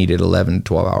said he needed 11 to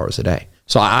 12 hours a day.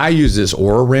 So I use this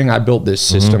Aura ring. I built this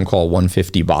system called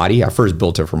 150 Body. I first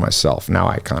built it for myself. Now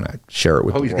I kind of share it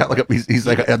with. Oh, he's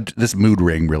like this mood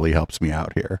ring really helps me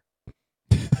out here.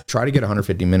 Try to get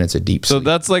 150 minutes of deep sleep. So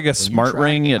that's like a smart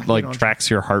ring. It like tracks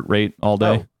your heart rate all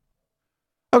day.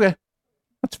 Oh. Okay,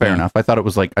 that's fair enough. I thought it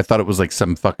was like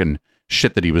some fucking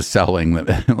shit that he was selling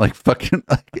that like fucking.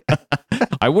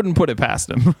 I wouldn't put it past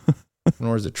him. In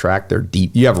order to track their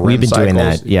deep, you have REM We've been cycles. doing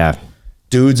that, yeah.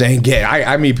 Dudes ain't getting.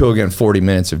 I meet people getting 40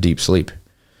 minutes of deep sleep.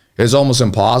 It's almost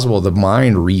impossible. The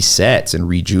mind resets and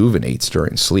rejuvenates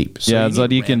during sleep. So yeah,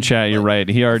 Zadik in chat, you're right.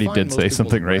 He already did say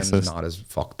something racist. Not as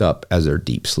fucked up as their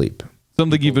deep sleep.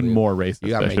 Something even more racist. You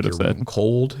gotta I make should have your room said.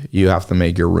 cold. You have to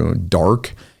make your room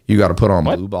dark. You got to put on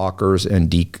blue blockers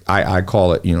and I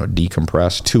call it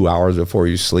decompress 2 hours before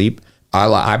you sleep.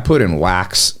 I put in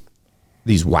wax.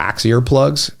 These wax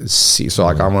earplugs. So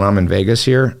like when I'm in Vegas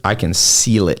here, I can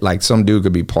seal it. Like some dude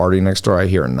could be partying next door. I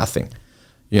hear nothing,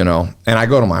 And I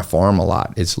go to my farm a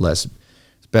lot. It's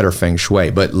better feng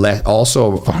shui, but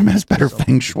also farm has better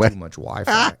feng shui. Too much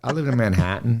Wi-Fi. I live in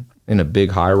Manhattan in a big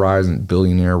high rise in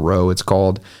Billionaire Row. It's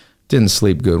called. Didn't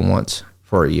sleep good once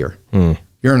for a year.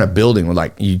 You're in a building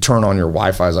with you turn on your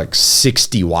Wi-Fi, is like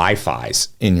 60 Wi-Fis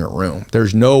in your room.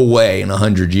 There's no way in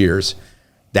 100 years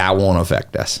that won't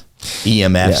affect us.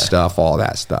 EMF stuff, all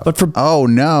that stuff. But oh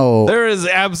no, there is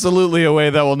absolutely a way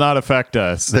that will not affect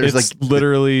us. It's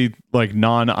literally like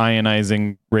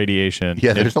non-ionizing radiation.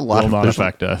 Yeah, there's a lot will not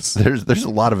affect us. There's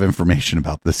a lot of information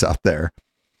about this out there.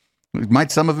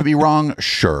 Might some of it be wrong?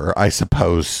 Sure, I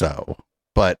suppose so,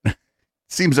 but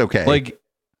seems okay. Like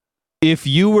if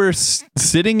you were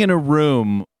sitting in a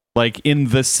room, like in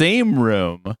the same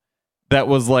room that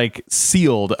was like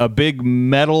sealed, a big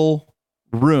metal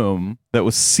room that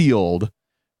was sealed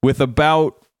with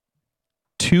about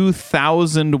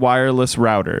 2,000 wireless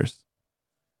routers,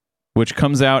 which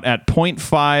comes out at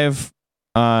 0.5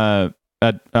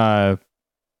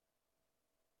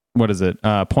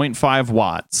 0.5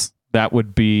 watts. That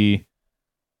would be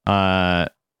and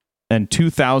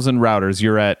 2,000 routers,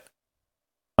 you're at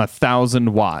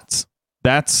 1,000 watts.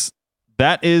 That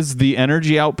is the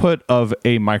energy output of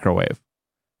a microwave.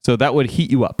 So that would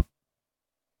heat you up.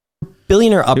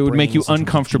 Billionaire upbringings. It would make you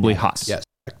uncomfortably hot. Yes.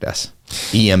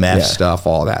 EMF stuff,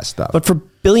 all that stuff. But for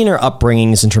billionaire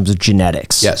upbringings in terms of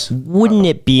genetics, yes, wouldn't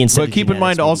it be instead? But keep in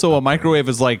mind also, a microwave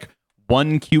is like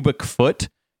 1 cubic foot.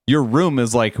 Your room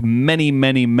is like many,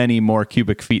 many, many more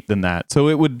cubic feet than that. So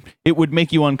it would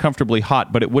make you uncomfortably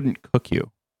hot, but it wouldn't cook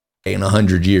you. In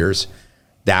 100 years,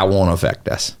 that won't affect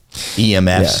us.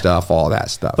 EMF stuff, all that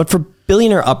stuff. But for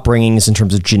billionaire upbringings in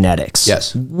terms of genetics,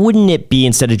 yes, wouldn't it be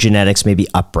instead of genetics, maybe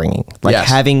upbringing? Like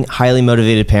having highly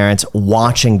motivated parents,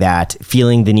 watching that,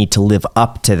 feeling the need to live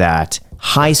up to that,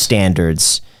 high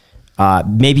standards,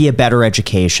 maybe a better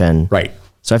education. Right.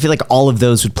 So I feel like all of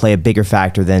those would play a bigger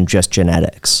factor than just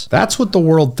genetics. That's what the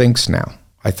world thinks now.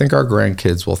 I think our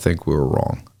grandkids will think we were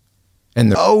wrong.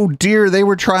 And oh dear, they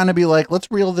were trying to be like, let's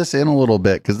reel this in a little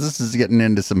bit because this is getting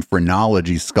into some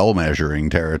phrenology skull measuring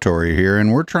territory here,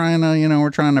 and we're trying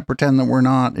to pretend that we're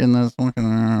not in this, we're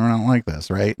not like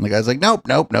this, right? And the guy's like, nope.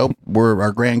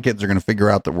 Our grandkids are going to figure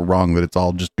out that we're wrong, that it's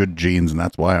all just good genes, and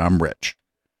that's why I'm rich.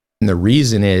 And the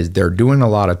reason is they're doing a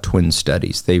lot of twin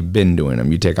studies. They've been doing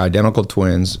them. You take identical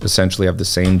twins, essentially have the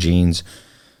same genes.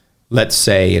 Let's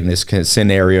say in this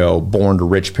scenario, born to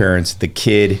rich parents,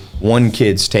 one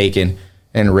kid's taken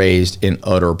and raised in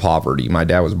utter poverty. My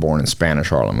dad was born in Spanish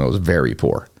Harlem. It was very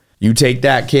poor. You take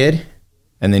that kid,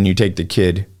 and then you take the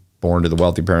kid born to the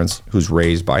wealthy parents who's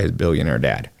raised by his billionaire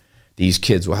dad. These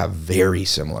kids will have very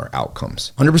similar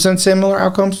outcomes. 100% similar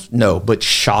outcomes? No, but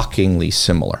shockingly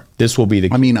similar. This will be the.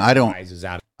 I mean, I don't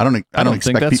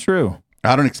think that's true.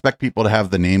 I don't expect people to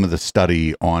have the name of the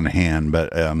study on hand,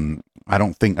 but I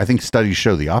think studies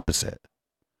show the opposite.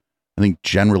 I think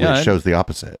generally it shows the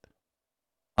opposite.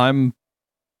 I'm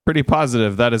pretty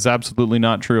positive that is absolutely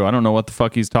not true. I don't know what the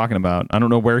fuck he's talking about. I don't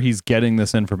know where he's getting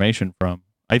this information from.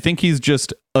 I think he's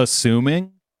just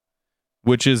assuming,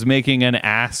 which is making an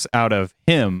ass out of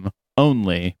him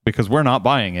only because we're not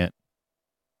buying it.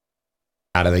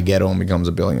 Out of the ghetto and becomes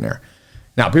a billionaire.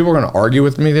 Now, people are going to argue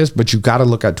with me this, but you got to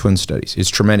look at twin studies. It's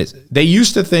tremendous. They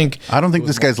used to think... I don't think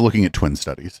this guy's looking at twin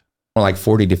studies. Like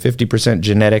 40 to 50%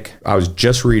 genetic. I was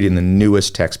just reading the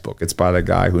newest textbook. It's by the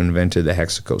guy who invented the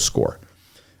hexaco score.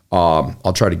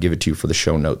 I'll try to give it to you for the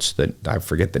show notes. That I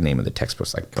forget the name of the textbook.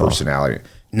 It's like personality.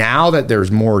 Now that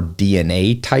there's more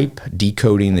DNA type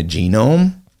decoding the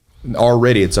genome,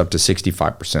 already it's up to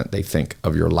 65%, they think,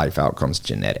 of your life outcomes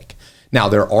genetic. Now,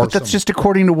 there are... But that's just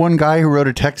according to one guy who wrote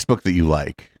a textbook that you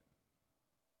like.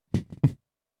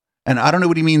 And I don't know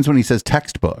what he means when he says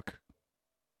textbook.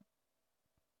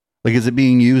 Like, is it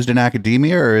being used in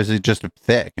academia, or is it just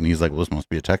thick? And he's like, well, this must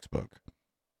be a textbook.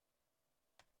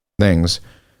 Things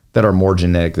that are more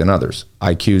genetic than others.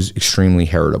 IQ is extremely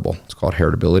heritable. It's called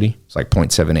heritability. It's like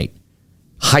 0.78.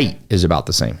 Height is about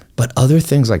the same. But other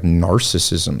things like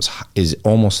narcissism is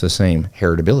almost the same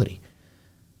heritability.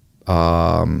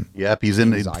 Yep, he's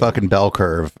in the fucking bell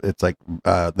curve. It's like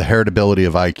the heritability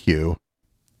of IQ.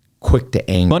 Quick to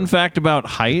anger. Fun fact about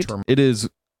height, it is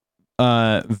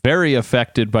very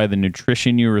affected by the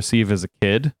nutrition you receive as a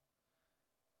kid.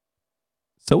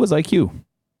 So is IQ.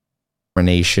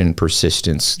 Determination,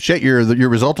 persistence. Shit, your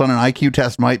result on an IQ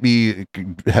test might be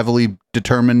heavily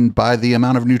determined by the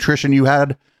amount of nutrition you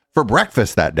had for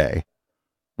breakfast that day.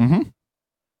 Mm-hmm.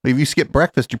 If you skip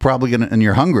breakfast, you're probably gonna, and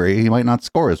you're hungry, you might not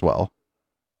score as well.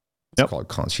 It's called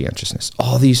conscientiousness.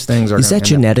 All these things are. Is that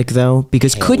genetic though?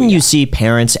 Because couldn't you see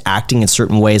parents acting in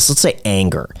certain ways? Let's say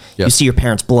anger. Yes. You see your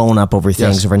parents blowing up over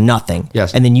things over nothing.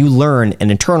 Yes. And then you learn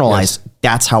and internalize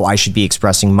that's how I should be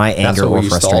expressing my anger or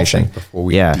frustration. Before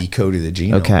we decoded the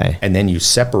genome. Okay. And then you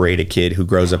separate a kid who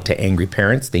grows up to angry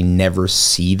parents. They never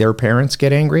see their parents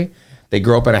get angry. They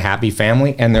grow up in a happy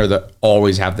family and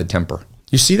always have the temper.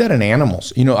 You see that in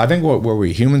animals. You know, I think where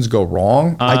we humans go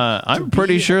wrong. I'm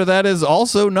pretty sure that is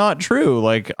also not true.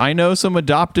 Like, I know some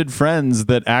adopted friends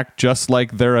that act just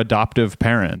like their adoptive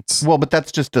parents. Well, but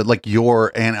that's just like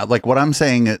what I'm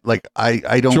saying. Like,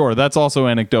 I don't. Sure, that's also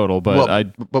anecdotal, but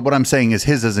but what I'm saying is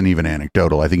his isn't even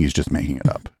anecdotal. I think he's just making it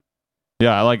up.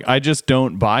 Yeah, like, I just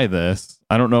don't buy this.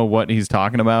 I don't know what he's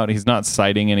talking about. He's not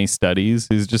citing any studies.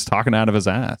 He's just talking out of his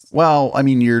ass. Well, I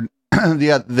mean,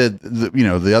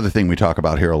 the other thing we talk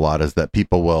about here a lot is that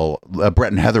people will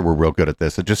Brett and Heather were real good at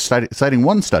this at just citing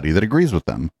one study that agrees with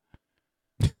them,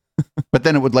 but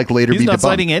then it would like later He's be not debunked.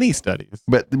 citing any studies.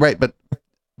 But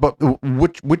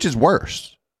which is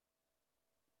worse?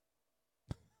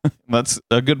 That's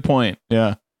a good point.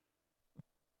 Yeah.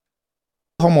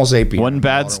 Homo sapien. One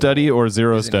bad study or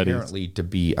zero studies. Inherently to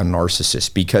be a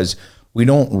narcissist because we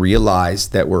don't realize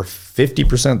that we're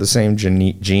 50% the same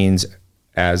genes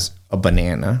as a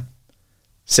banana,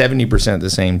 70% the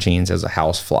same genes as a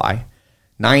housefly,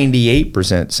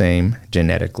 98% same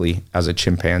genetically as a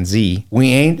chimpanzee.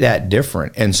 We ain't that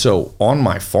different. And so on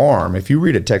my farm, if you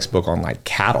read a textbook on like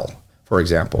cattle, for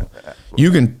example,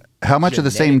 you can... How much of the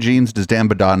same genes does Dan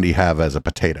Badandi have as a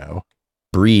potato?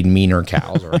 Breed meaner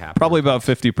cows or probably about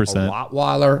 50%. A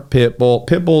Rottweiler, pit bull.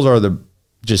 Pit bulls are the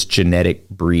just genetic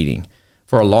breeding.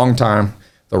 For a long time,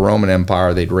 the Roman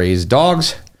Empire, they'd raise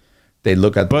dogs. They'd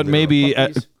look at, but maybe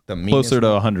puppies, closer to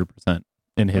 100%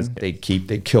 in his. They'd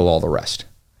kill all the rest.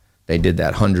 They did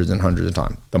that hundreds and hundreds of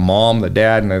times. The mom, the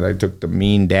dad, and they took the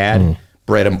mean dad,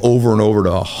 bred him over and over to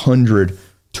 100,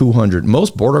 200.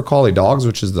 Most border collie dogs,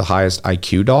 which is the highest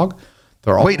IQ dog,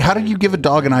 they're all. Wait, how did you give a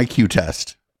dog an IQ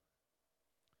test?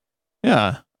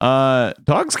 Yeah.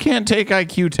 Dogs can't take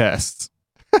IQ tests.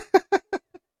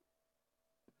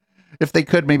 If they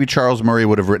could, maybe Charles Murray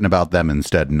would have written about them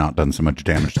instead and not done so much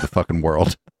damage to the fucking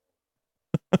world.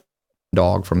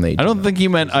 Dog from the. I don't think he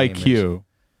meant IQ.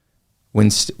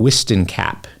 Whiston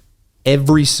Cap.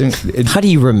 Every single. How do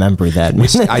you remember that?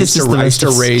 I used to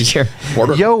raise.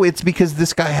 Yo, it's because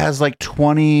this guy has like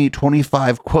 20,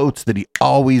 25 quotes that he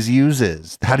always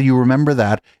uses. How do you remember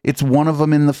that? It's one of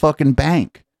them in the fucking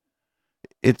bank.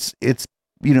 It's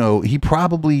he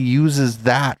probably uses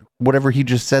that, whatever he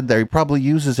just said there, he probably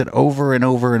uses it over and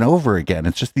over and over again.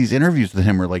 It's just these interviews with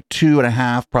him are like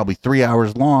 2.5, probably 3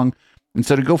 hours long. And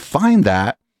so to go find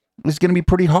that is going to be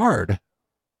pretty hard.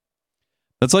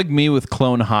 That's like me with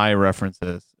Clone High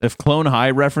references. If Clone High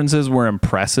references were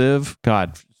impressive,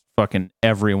 God, fucking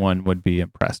everyone would be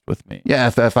impressed with me.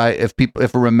 Yeah,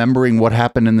 if remembering what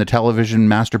happened in the television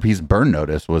masterpiece Burn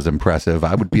Notice was impressive,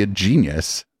 I would be a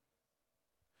genius.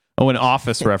 Oh, and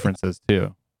Office references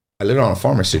too. I lived on a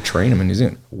farm. I used to train him, and he's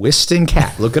in Whiston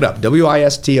Cat. Look it up.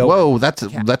 WISTO. Whoa, that's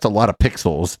a lot of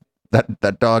pixels.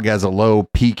 That dog has a low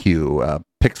PQ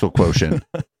pixel quotient.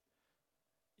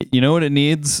 You know what it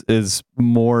needs is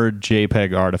more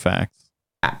JPEG artifacts.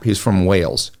 He's from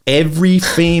Wales. Every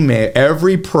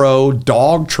pro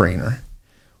dog trainer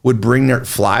would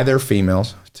fly their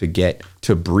females to get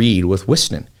to breed with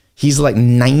Whiston. He's like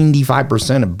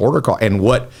 95% of border collie. And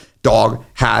what dog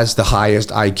has the highest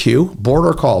IQ?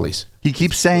 Border collies. He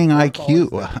keeps saying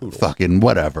IQ. Fucking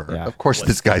whatever. Yeah. Of course,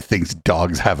 this guy thinks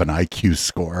dogs have an IQ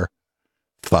score.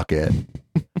 Fuck it.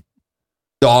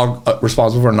 Dog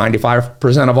responsible for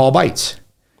 95% of all bites.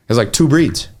 There's like 2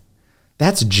 breeds.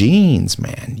 That's genes,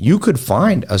 man. You could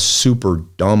find a super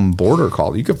dumb border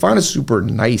collie. You could find a super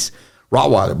nice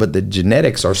Rottweiler, but the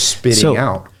genetics are spitting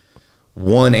out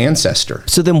one ancestor.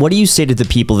 So then what do you say to the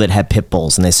people that have pit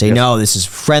bulls and they say, no, this is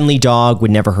friendly dog, would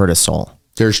never hurt a soul?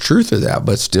 There's truth to that,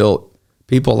 but still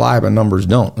people lie, but numbers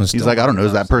don't. He's like, I don't know.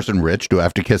 Is that person rich? Do I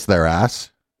have to kiss their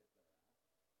ass?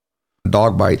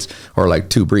 Dog bites are like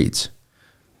 2 breeds.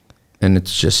 And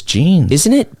it's just genes.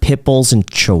 Isn't it pit bulls and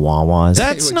chihuahuas?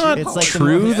 That's not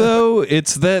true, though.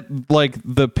 It's that, like,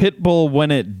 the pit bull, when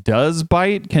it does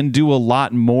bite, can do a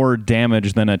lot more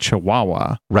damage than a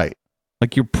chihuahua. Right.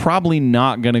 Like, you're probably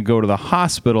not going to go to the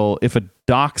hospital if a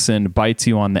dachshund bites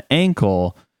you on the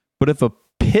ankle, but if a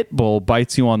pit bull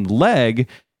bites you on the leg,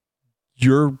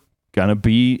 you're going to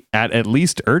be at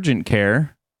least urgent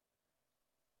care.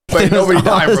 But nobody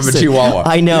died from a chihuahua.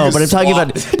 I know, but I'm talking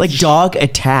about like dog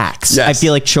attacks. Yes. I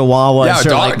feel like chihuahuas are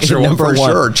like number one.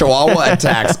 Sure. Chihuahua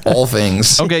attacks all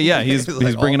things. Okay, yeah, he's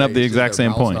bringing up the exact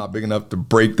same point. Not big enough to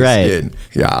break the skin.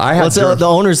 Yeah, I have the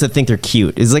owners that think they're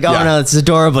cute. It's like, oh no, it's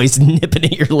adorable. He's nipping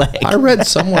at your leg. I read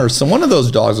somewhere, so one of those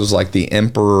dogs was like the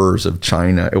emperors of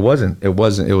China. It was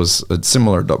a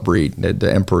similar breed that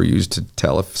the emperor used to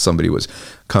tell if somebody was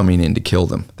coming in to kill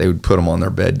them. They would put them on their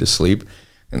bed to sleep.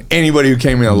 And anybody who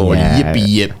came in a little yippee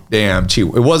yip, damn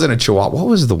chihuahua. It wasn't a chihuahua. What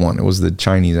was the one? It was the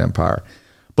Chinese Empire.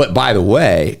 But by the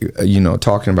way,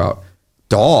 talking about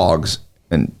dogs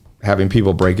and having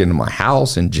people break into my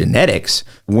house and genetics,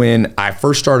 when I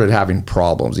first started having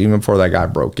problems, even before that guy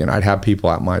broke in, I'd have people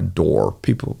at my door.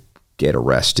 People get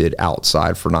arrested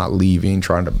outside for not leaving,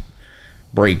 trying to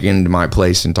break into my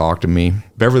place and talk to me.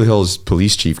 Beverly Hills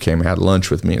police chief came and had lunch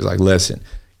with me. He was like, listen,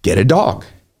 get a dog.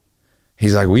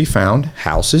 He's like, we found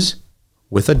houses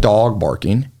with a dog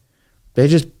barking.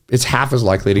 It's half as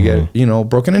likely to get,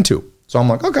 broken into. So I'm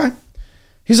like, okay.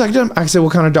 He's like, I said,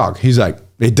 what kind of dog? He's like,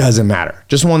 it doesn't matter.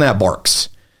 Just one that barks.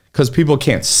 Because people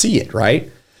can't see it,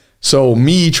 right? So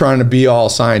me trying to be all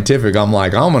scientific, I'm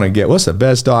like, I'm going to get, what's the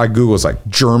best dog? Google's like,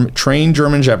 trained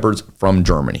German Shepherds from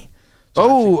Germany.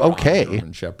 So okay.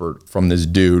 German Shepherd from this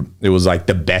dude. It was like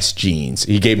the best genes.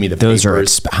 He gave me the Those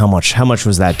papers. Are how much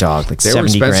was that dog? Like they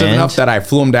 70 were expensive grand? enough that I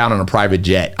flew him down on a private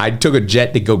jet. I took a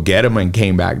jet to go get him and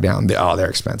came back down. They're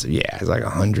expensive. Yeah, it's like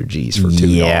 100 G's for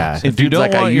 2 dogs. If you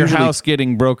don't want your house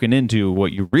getting broken into,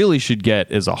 what you really should get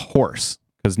is a horse,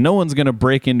 because no one's going to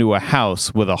break into a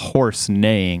house with a horse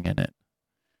neighing in it.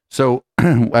 So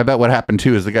I bet what happened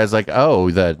too is the guy's like, oh,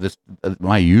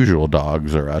 my usual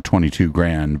dogs are 22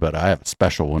 grand, but I have a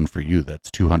special one for you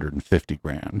that's 250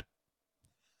 grand.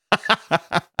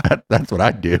 That's what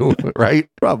I do, right?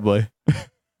 Probably.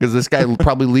 Because this guy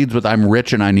probably leads with, I'm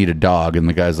rich and I need a dog. And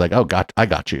the guy's like, oh, I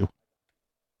got you.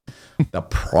 The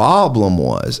problem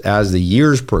was, as the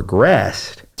years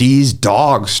progressed, these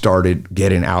dogs started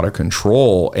getting out of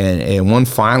control, and one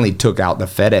finally took out the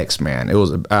FedEx man. It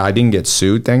was I didn't get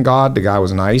sued, thank God. The guy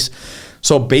was nice.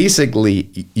 So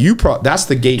basically, that's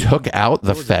the gate. Took out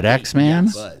the FedEx man?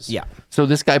 Yeah. So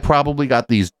this guy probably got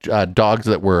these dogs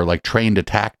that were like trained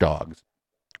attack dogs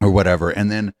or whatever,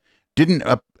 and then didn't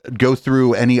have them go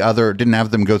through any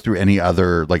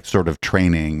other like sort of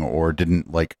training, or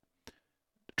didn't like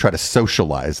try to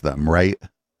socialize them, right?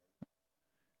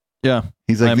 Yeah.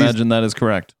 He's like, I imagine that is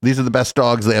correct. These are the best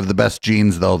dogs. They have the best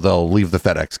genes. They'll leave the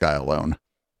FedEx guy alone.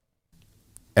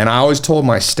 And I always told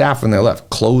my staff when they left,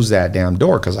 close that damn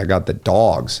door, because I got the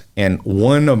dogs. And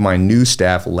one of my new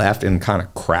staff left and kind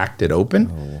of cracked it open.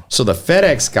 Oh. So the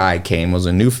FedEx guy came, was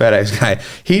a new FedEx guy.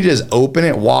 He just opened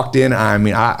it, walked in. I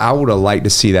mean, I would have liked to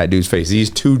see that dude's face. These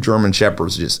 2 German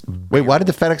Shepherds just... Wait, why did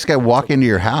the FedEx guy walk into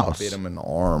your house? Bit him in the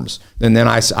arms. And then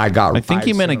I think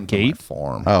he meant a gate.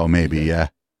 Farm. Oh, maybe, yeah.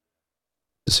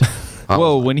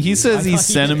 Whoa, when he says he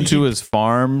sent him to his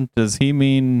farm, does he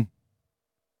mean...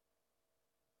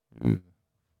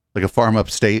 Like a farm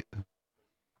upstate?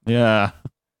 Yeah.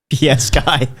 Yes,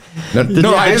 guy. No, I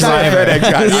didn't say FedEx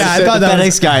guy. Yeah, I thought that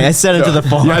FedEx guy. I sent him to the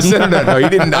farm. Yeah, I sent him no, he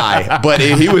didn't die. But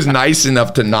he was nice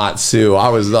enough to not sue. I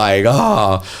was like,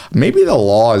 maybe the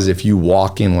law is if you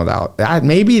walk in without that.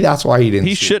 Maybe that's why he didn't.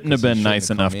 He shouldn't have been nice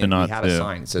enough to not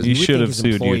sue. He should have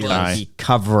sued you, Ty.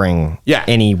 Covering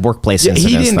any workplace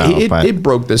incidents. He didn't. It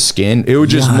broke the skin. It was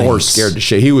just more scared to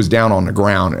shit. He was down on the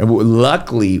ground. And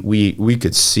luckily, we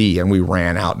could see, and we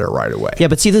ran out there right away. Yeah,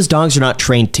 but see, those dogs are not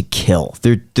trained to kill.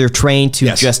 They're trained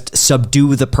to just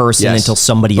subdue the person until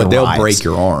somebody arrives. But they'll break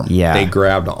your arm. Yeah. They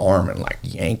grab the arm and like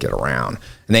yank it around.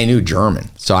 And they knew German.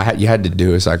 So you had to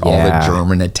do it's like all the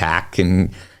German attack,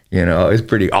 and it's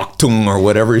pretty Achtung or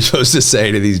whatever you're supposed to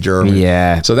say to these Germans.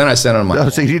 Yeah. So then I sent him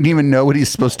so he didn't even know what he's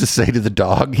supposed to say to the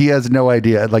dog. He has no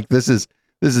idea. Like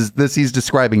he's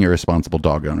describing irresponsible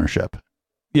dog ownership.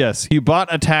 Yes, he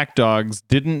bought attack dogs,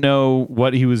 didn't know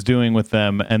what he was doing with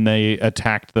them, and they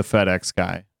attacked the FedEx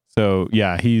guy. So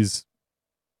yeah, he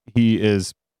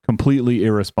is completely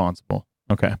irresponsible.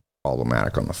 Okay.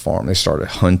 Problematic on the farm. They started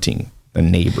hunting the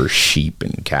neighbor's sheep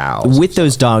and cows. With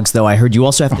those dogs, though, I heard you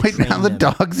also have to train now the them.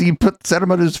 dogs, he set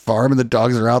them on his farm, and the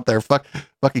dogs are out there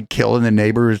fucking killing the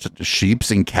neighbor's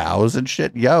sheeps and cows and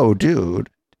shit. Yo, dude.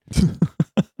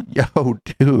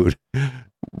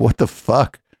 What the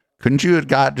fuck? Couldn't you have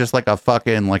got just like a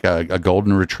fucking, like a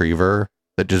golden retriever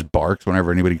that just barks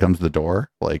whenever anybody comes to the door?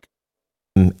 Like,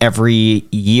 every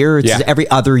year, every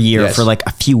other year for like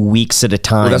a few weeks at a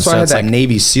time. Well, that's why I had that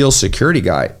Navy SEAL security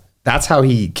guy. That's how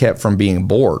he kept from being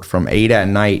bored. From 8 at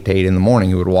night to 8 in the morning,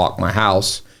 he would walk my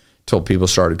house till people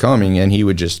started coming, and he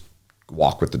would just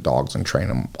walk with the dogs and train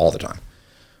them all the time.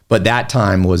 But that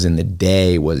time was in the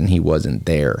day, he wasn't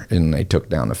there, and they took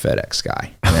down the FedEx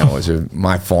guy. And that was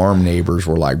my farm neighbors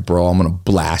were like, "Bro, I'm gonna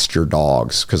blast your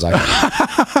dogs," because I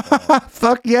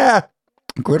fuck yeah.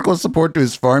 Critical support to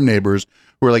his farm neighbors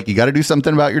who are like, you got to do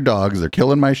something about your dogs. They're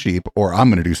killing my sheep, or I'm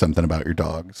going to do something about your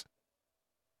dogs.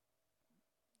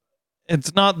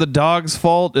 It's not the dog's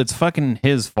fault. It's fucking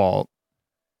his fault.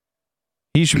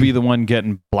 He should be the one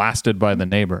getting blasted by the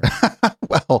neighbor.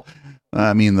 Well,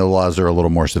 I mean, the laws are a little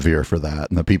more severe for that,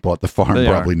 and the people at the farm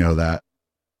probably know that.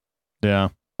 Yeah.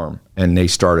 And they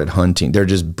started hunting. They're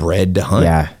just bred to hunt.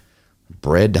 Yeah.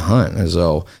 Bred to hunt. And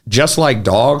so just like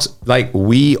dogs, like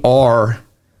we are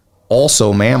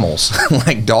also mammals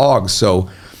like dogs. So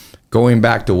going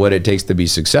back to what it takes to be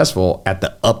successful at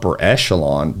the upper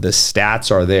echelon, the stats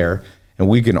are there, and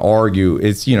we can argue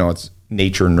it's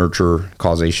nature, nurture,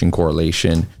 causation,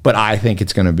 correlation, but I think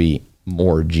it's going to be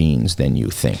more genes than you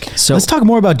think. So let's talk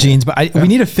more about genes, but we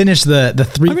need to finish the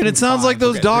 3. I mean, it sounds like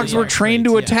those dogs were trained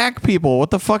to attack people. What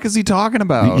the fuck is he talking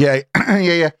about?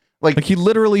 Yeah. Like he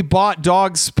literally bought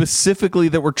dogs specifically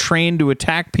that were trained to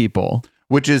attack people.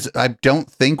 Which is, I don't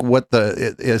think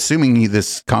assuming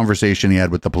this conversation he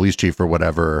had with the police chief or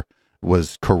whatever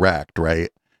was correct,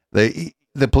 right?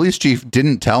 The police chief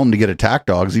didn't tell him to get attack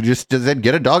dogs. He just said,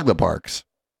 get a dog that barks.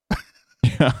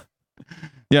 Yeah.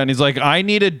 Yeah, and he's like, I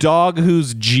need a dog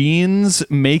whose genes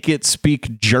make it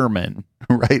speak German.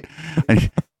 Right.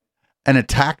 An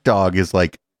attack dog is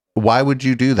like, why would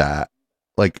you do that?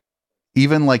 Like,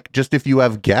 even like just if you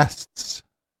have guests,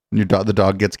 and the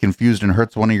dog gets confused and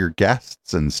hurts one of your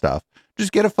guests and stuff,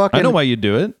 just get a fucking... I know why you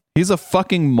do it. He's a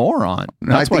fucking moron.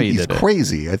 That's why he did it. I think he's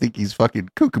crazy. I think he's fucking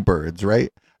cuckoo birds,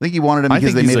 right? I think he wanted him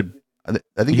because they made him...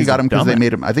 I think he got him because they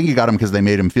made him... I think he got him because they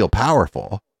made him feel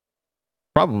powerful.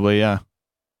 Probably, yeah.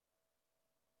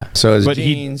 So his but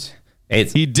genes...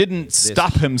 He didn't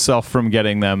stop himself from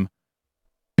getting them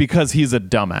because he's a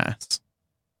dumbass.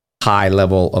 High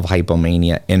level of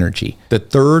hypomania energy. The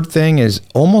third thing is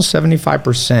almost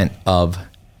 75% of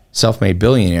self-made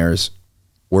billionaires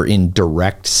were in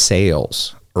direct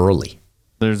sales early.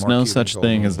 There's no such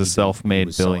thing as a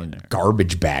self-made billionaire.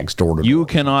 Garbage bags door to door. You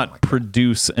cannot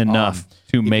produce enough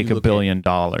to make $1 billion.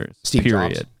 Steve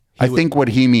period. Jobs. I think what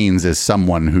he means is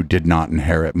someone who did not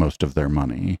inherit most of their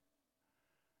money.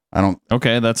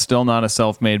 Okay, that's still not a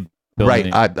self-made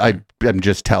billionaire. Right. I'm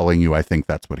just telling you, I think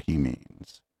that's what he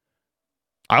means.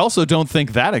 I also don't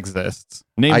think that exists.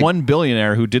 Name one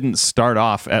billionaire who didn't start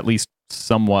off at least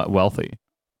somewhat wealthy.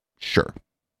 Sure.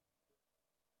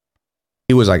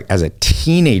 He was like, as a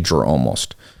teenager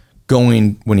almost,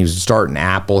 going, when he was starting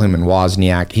Apple, him and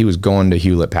Wozniak, he was going to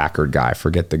Hewlett Packard guy,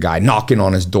 forget the guy, knocking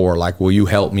on his door like, will you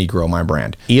help me grow my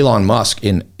brand? Elon Musk,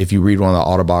 if you read one of the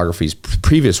autobiographies,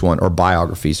 previous one, or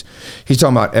biographies, he's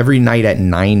talking about every night at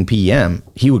 9 p.m.,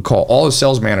 he would call all the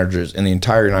sales managers in the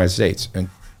entire United States and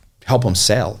help them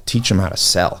sell, teach them how to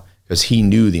sell, because he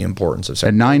knew the importance of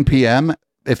selling. At 9 p.m.,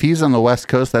 if he's on the West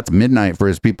Coast, that's midnight for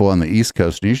his people on the East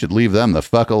Coast, and you should leave them the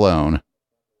fuck alone.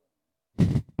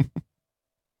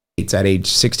 At age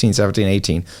 16, 17,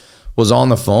 18, was on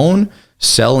the phone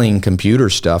selling computer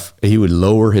stuff. He would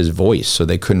lower his voice so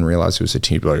they couldn't realize he was a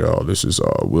teen. Like, oh, this is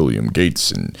William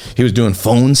Gates. And he was doing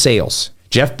phone sales.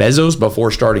 Jeff Bezos, before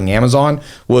starting Amazon,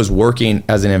 was working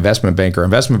as an investment banker.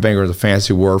 Investment banker is a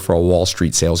fancy word for a Wall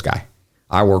Street sales guy.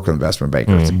 I work with investment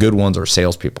bankers. The good ones are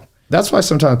salespeople. That's why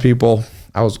sometimes people...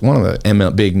 I was one of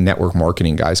the big network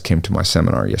marketing guys came to my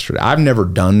seminar yesterday. I've never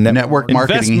done network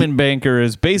marketing. Investment banker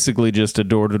is basically just a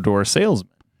door-to-door salesman.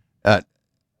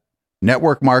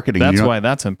 Network marketing. That's why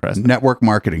that's impressive. Network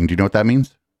marketing. Do you know what that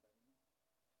means?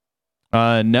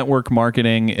 Network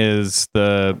marketing is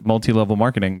the multi-level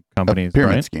marketing companies,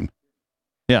 pyramid right? scheme.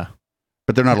 Yeah.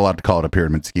 But they're not allowed to call it a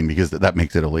pyramid scheme because that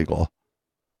makes it illegal.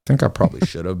 I think I probably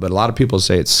should have, but a lot of people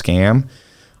say it's scam.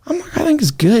 I'm like, I think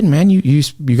it's good, man. You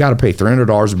got to pay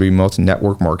 $300 to be most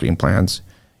network marketing plans.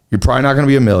 You're probably not going to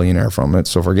be a millionaire from it,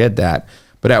 so forget that.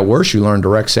 But at worst, you learn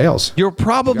direct sales. You're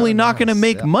probably not going to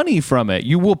make money from it.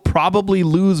 You will probably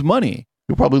lose money.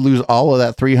 You'll probably lose all of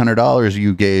that $300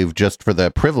 you gave just for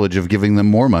the privilege of giving them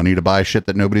more money to buy shit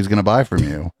that nobody's going to buy from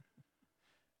you.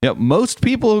 Yeah, most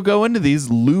people who go into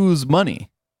these lose money.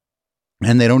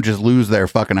 And they don't just lose their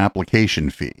fucking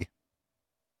application fee.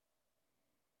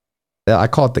 I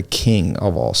call it the king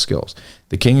of all skills.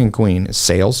 The king and queen is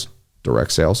sales,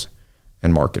 direct sales,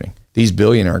 and marketing. These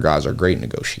billionaire guys are great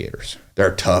negotiators.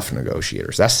 They're tough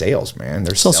negotiators. That's sales, man.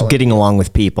 They're also getting along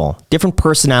with people, different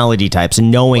personality types, and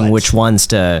knowing which ones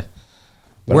to,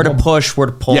 where to push, where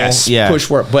to pull. Yes, push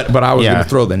where. But I was going to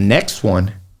throw the next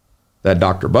one that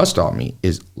Dr. Bust taught me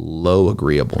is low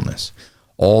agreeableness.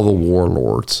 All the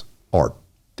warlords are...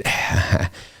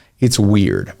 It's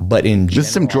weird, but in general, this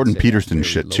is some Jordan Peterson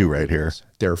shit too right here.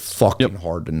 They're fucking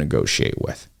hard to negotiate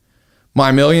with.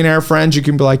 My millionaire friends, you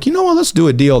can be like, you know what, let's do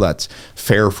a deal that's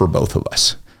fair for both of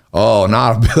us. Oh,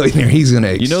 not a billionaire. He's going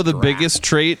to... You know the biggest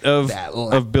trait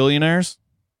of billionaires?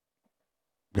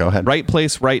 Go ahead. Right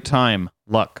place, right time.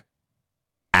 Luck.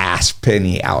 Ass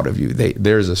penny out of you.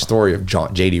 There's a story of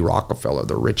J.D. Rockefeller,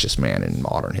 the richest man in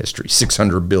modern history,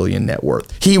 $600 billion net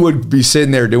worth. He would be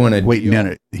sitting there doing a deal.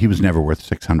 No, he was never worth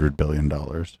 $600 billion.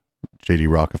 J.D.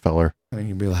 Rockefeller. And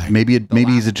you'd be like, maybe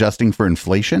he's adjusting for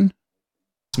inflation.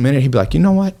 Minute he'd be like, you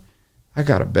know what? I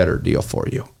got a better deal for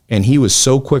you. And he was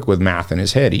so quick with math in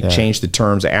his head. He changed the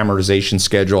terms, the amortization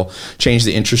schedule, changed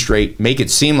the interest rate, make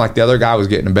it seem like the other guy was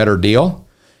getting a better deal.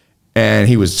 And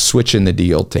he was switching the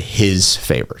deal to his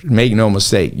favor. Make no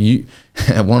mistake.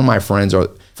 One of my friends,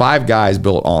 5 guys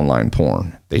built online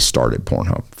porn. They started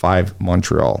Pornhub. 5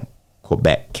 Montreal,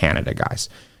 Quebec, Canada guys.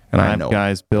 And 5 I know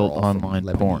guys built online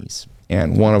porn.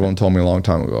 And one of them told me a long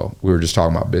time ago, we were just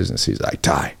talking about business. He's like,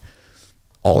 Ty,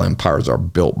 all empires are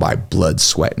built by blood,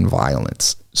 sweat, and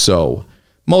violence. So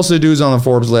most of the dudes on the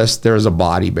Forbes list, there's a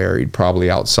body buried probably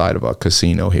outside of a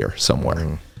casino here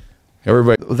somewhere.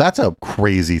 Everybody, that's a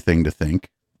crazy thing to think.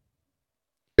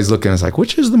 He's looking, it's like,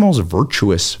 which is the most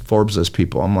virtuous Forbes list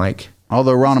people? I'm like,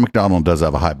 although Ronald McDonald does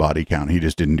have a high body count, he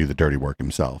just didn't do the dirty work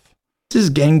himself. This is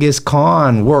Genghis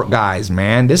Khan work, guys,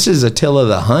 man. This is Attila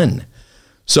the Hun.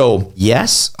 So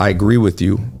yes, I agree with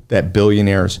you that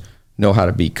billionaires know how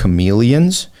to be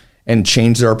chameleons and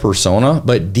change their persona,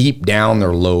 but deep down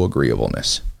they're low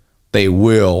agreeableness. They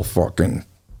will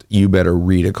you better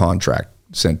read a contract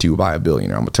sent to you by a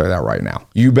billionaire. I'm gonna tell you that right now.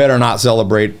 You better not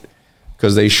celebrate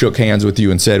because they shook hands with you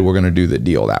and said we're gonna do the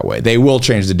deal that way. They will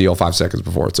change the deal 5 seconds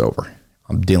before it's over.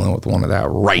 I'm dealing with one of that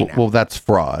right now. Well, that's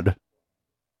fraud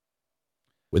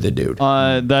with a dude.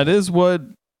 That is what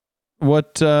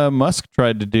Musk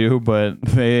tried to do, but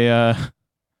they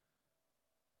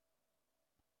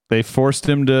forced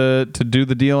him to do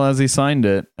the deal as he signed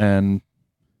it, and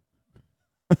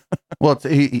well,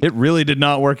 it really did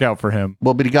not work out for him.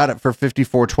 Well, but he got it for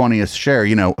 $54.20 a share.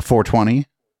 You know, $4.20.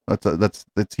 That's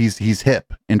he's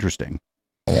hip. Interesting.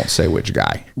 I won't say which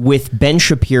guy. With Ben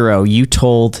Shapiro, you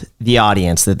told the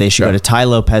audience that they should go to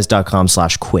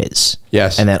tylopez.com/quiz.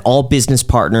 Yes. And that all business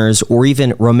partners or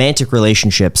even romantic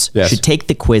relationships should take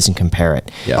the quiz and compare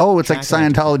it. Yeah. Oh, it's like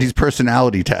Scientology's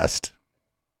personality test.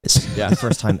 It's the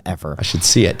first time ever. I should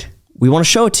see it. We want to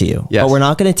show it to you, Yes. but we're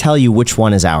not going to tell you which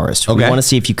one is ours. We Okay. want to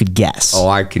see if you could guess. Oh,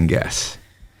 I can guess.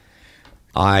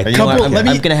 I'm going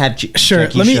to have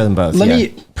Jack, you show them both. Let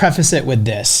me preface it with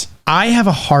this. I have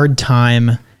a hard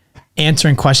time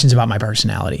answering questions about my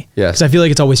personality. Yes. Because I feel like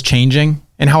it's always changing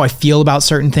and how I feel about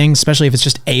certain things, especially if it's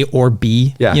just A or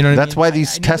B. Yeah. You know what That's I mean? why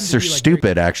these tests are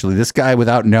stupid, actually. This guy,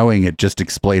 without knowing it, just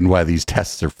explained why these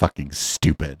tests are fucking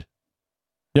stupid.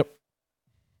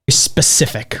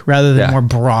 Specific rather than more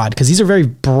broad, because these are very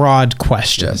broad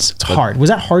questions. Yes, it's hard. Was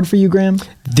that hard for you, Graham?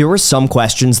 There were some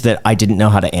questions that I didn't know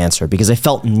how to answer because I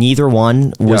felt neither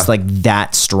one was like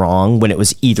that strong when it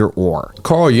was either or.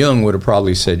 Carl Jung would have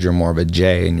probably said you're more of a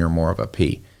J and you're more of a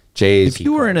P. J is If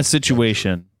you were in a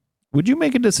situation, would you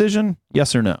make a decision?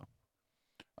 Yes or no?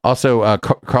 Also,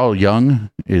 Carl Jung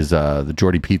is the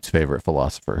Jordy Pete's favorite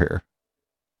philosopher here.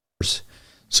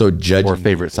 So judging or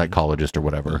favorite psychologist or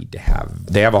whatever.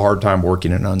 They have a hard time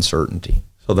working in uncertainty.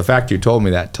 So the fact you told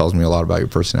me that tells me a lot about your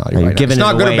personality. You're right giving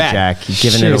now. It's it not away, good or bad. Jack.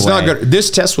 You're giving it It's away. not good. This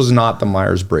test was not the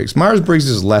Myers-Briggs. Myers-Briggs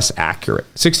is less accurate.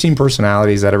 16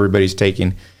 personalities that everybody's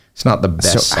taking. It's not the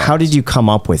best. So how did you come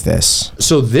up with this?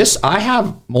 So this, I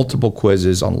have multiple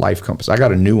quizzes on Life Compass. I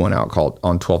got a new one out called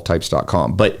on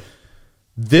 12types.com. But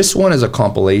this one is a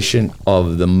compilation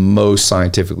of the most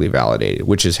scientifically validated,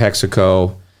 which is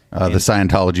Hexaco, the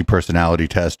Scientology personality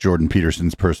test, Jordan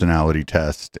Peterson's personality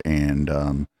test, and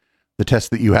the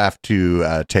test that you have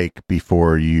to take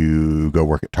before you go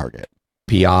work at Target.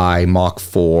 PI, Mach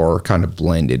 4, kind of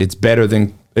blended. It's better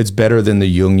than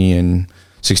the Jungian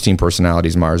 16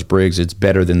 personalities, Myers-Briggs. It's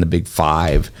better than the Big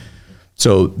Five.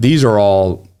 So these are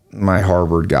all my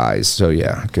Harvard guys. So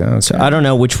yeah. Okay. So I don't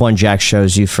know which one Jack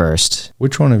shows you first.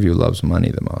 Which one of you loves money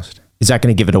the most? Is that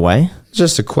going to give it away? It's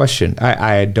just a question.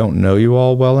 I don't know you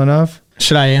all well enough.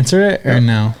 Should I answer it or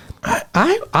no?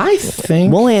 I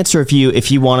think we'll answer if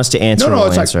you want us to answer. No, we'll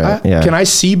it's answer like, it. Yeah. Can I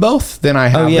see both? Then I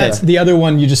have. Oh yeah, it's the other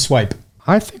one. You just swipe.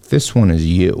 I think this one is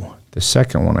you. The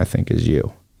second one I think is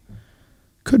you.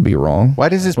 Could be wrong. Why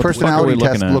does his personality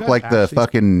test look like the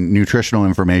fucking nutritional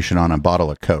information on a bottle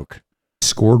of Coke?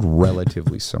 Scored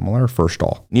relatively similar. First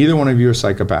all, neither one of you are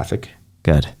psychopathic.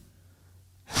 Good.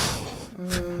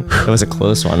 That was a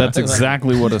close one. That's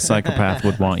exactly what a psychopath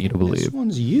would want you to believe. This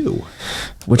one's you.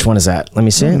 Which one is that? Let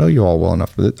me see. I don't know you all well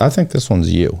enough. I think this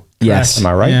one's you. Yes. Am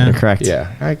I right? Yeah. You're correct.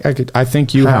 Yeah. I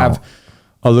think you have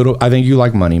a little. I think you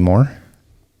like money more.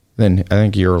 Then I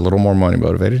think you're a little more money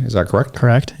motivated. Is that correct?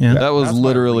 Correct. Yeah. That was That's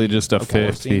literally fine. just a Okay,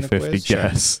 we're seeing the 50-50 quiz.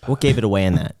 guess. What gave it away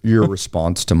in that? Your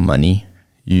response to money.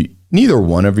 Neither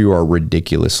one of you are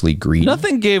ridiculously greedy.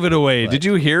 Nothing gave it away. Did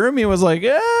you hear him? He was like,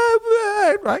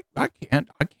 I can't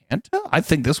tell. I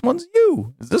think this one's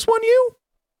you. Is this one you?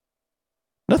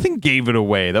 Nothing gave it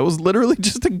away. That was literally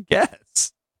just a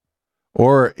guess.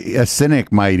 Or a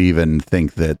cynic might even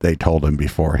think that they told him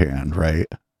beforehand, right?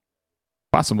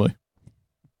 Possibly.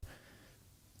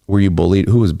 Were you bullied?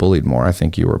 Who was bullied more? I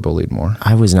think you were bullied more.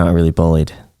 I was not really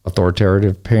bullied.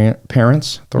 Authoritative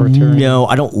parents? Authoritarian? No,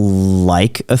 I don't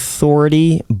like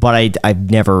authority, but I've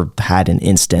never had an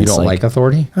instance. You don't like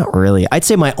authority? Not really. I'd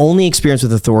say my only experience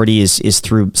with authority is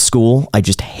through school. I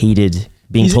just hated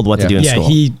being told what to do in Yeah, school.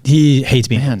 he hates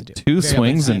being told to do. Two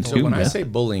swings and So two when I misses. say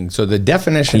bullying, so the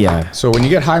definition. Yeah. So when you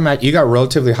get high you got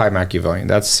relatively high Machiavellian.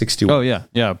 That's 61. Oh, yeah.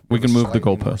 We can move the Slightly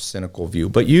more goalpost. cynical view,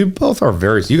 but you both are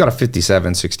you got a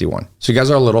 57, 61. So you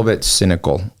guys are a little bit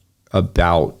cynical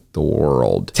about the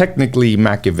world. Technically,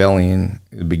 Machiavellian,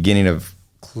 the beginning of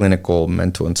clinical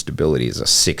mental instability is a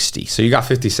 60. So you got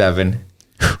 57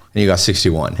 and you got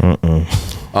 61.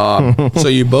 So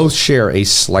you both share a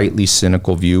slightly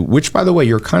cynical view, which, by the way,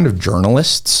 you're kind of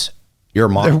journalists.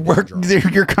 You're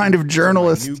You're kind of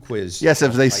journalists. new quiz. Yes,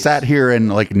 if they sat here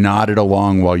and like nodded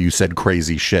along while you said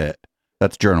crazy shit,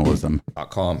 that's journalism.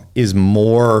 .com is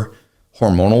more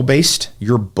hormonal based.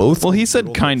 You're both. Well, he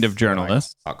said kind of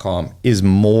journalist. .com is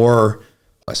more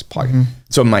less podcast.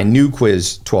 So my new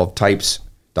quiz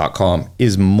 12types.com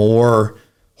is more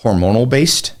hormonal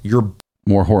based. You're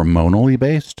More hormonally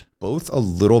based. both a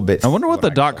little bit. I wonder what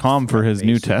the .com for his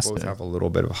new You test both is. have a little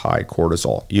bit of high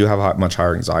cortisol. You have much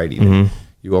higher anxiety. Than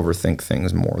you overthink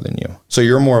things more than you. So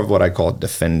you're more of what I call a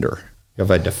defender. You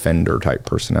have a defender type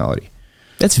personality.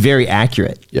 That's very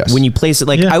accurate. Yes. When you place it,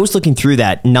 I was looking through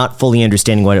that, not fully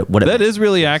understanding what it That is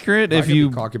really accurate if could be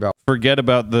you cocky about- forget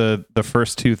about the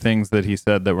first two things that he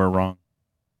said that were wrong.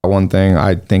 One thing,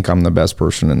 I think I'm the best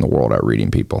person in the world at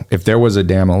reading people. If there was a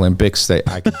damn Olympics, that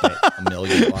I could bet $1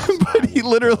 million. But he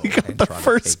literally got the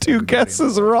first 2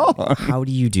 guesses wrong. How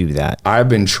do you do that? I've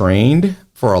been trained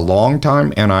for a long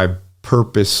time, and I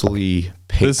purposely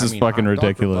picked. This is fucking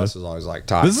ridiculous. Is always like,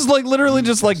 this is like literally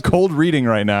just like cold reading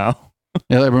right now.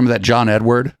 Yeah, I remember that John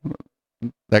Edward.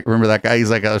 Remember that guy?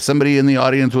 He's like somebody in the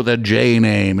audience with a J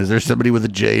name. Is there somebody with a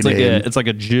J it's name? It's like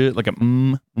a J, like a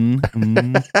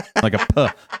like a P,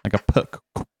 like a P.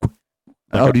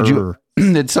 Like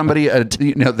did somebody?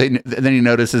 Then he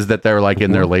notices that they're like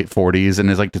in their late 40s,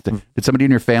 and is like, did somebody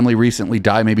in your family recently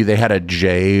die? Maybe they had a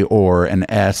J or an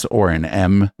S or an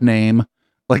M name,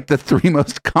 like the 3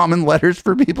 most common letters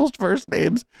for people's first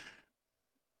names.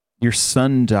 Your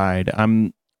son died.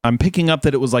 I'm picking up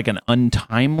that it was like an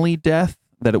untimely death,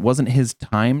 that it wasn't his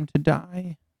time to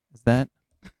die. Is that?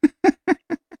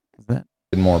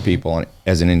 More people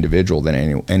as an individual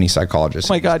than any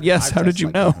psychologist. Oh my God, yes. How did you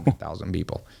know? 100,000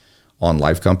 people on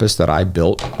Life Compass that I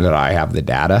built, that I have the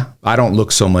data. I don't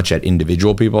look so much at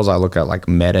individual people's. I look at like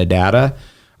metadata.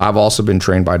 I've also been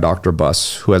trained by Dr.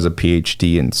 Buss, who has a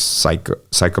PhD in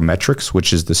psychometrics,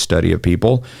 which is the study of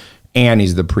people. And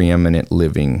he's the preeminent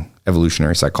living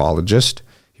evolutionary psychologist.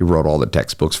 He wrote all the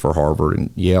textbooks for Harvard and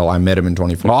Yale. I met him in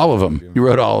 2014. All of them. You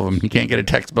wrote all of them. You can't get a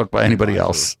textbook by anybody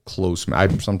else. Close. I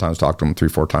sometimes talk to him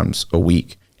 3-4 times a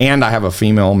week. And I have a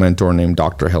female mentor named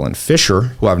Dr. Helen Fisher,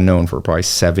 who I've known for probably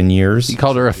 7 years. You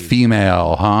called her a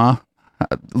female, huh?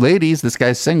 Ladies, this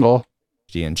guy's single.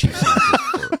 And she's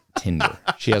for Tinder.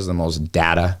 She has the most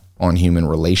data on human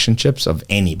relationships of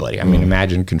anybody. I mean,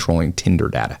 imagine controlling Tinder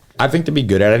data. I think to be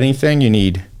good at anything, you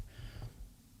need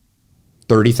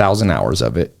 30,000 hours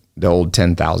of it. The old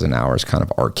 10,000 hours kind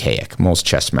of archaic. Most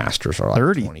chess masters are like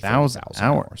 30,000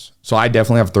 hours. So I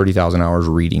definitely have 30,000 hours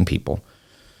reading people.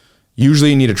 Usually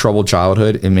you need a troubled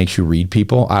childhood. It makes you read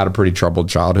people. I had a pretty troubled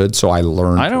childhood, so I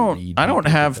learned I don't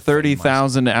have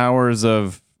 30,000 hours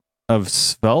of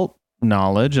svelte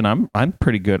knowledge, and I'm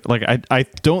pretty good. Like I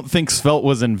don't think svelte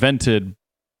was invented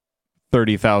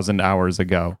 30,000 hours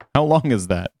ago. How long is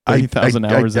that? 30,000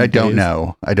 hours. I don't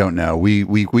know. I don't know. We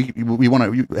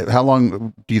want to. How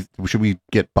long should we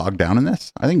get bogged down in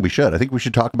this? I think we should. I think we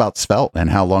should talk about svelte and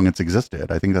how long it's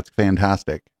existed. I think that's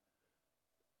fantastic.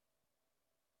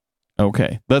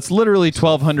 Okay, that's literally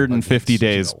 1,250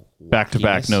 days back to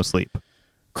back, no sleep,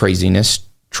 craziness,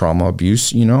 trauma,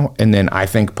 abuse, and then I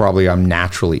think probably I'm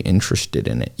naturally interested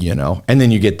in it, and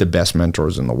then you get the best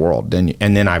mentors in the world. And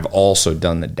then I've also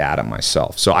done the data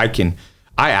myself. So I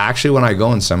actually, when I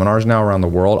go in seminars now around the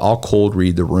world, I'll cold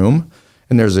read the room.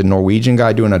 And there's a Norwegian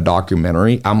guy doing a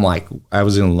documentary. I'm like, I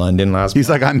was in London last month. He's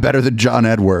like, I'm better than John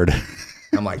Edward.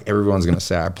 I'm like, everyone's going to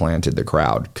say I planted the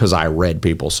crowd because I read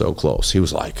people so close. He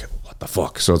was like, what the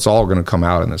fuck? So it's all going to come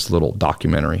out in this little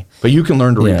documentary. But you can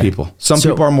learn to read people. Some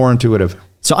people are more intuitive.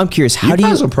 So I'm curious, how do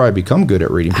you will probably become good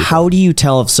at reading people? How do you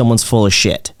tell if someone's full of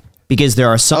shit? Because there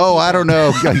are some. Oh, I don't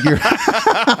know.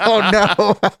 Oh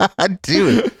no,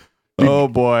 dude. Oh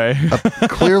boy.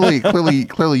 Clearly,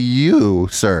 you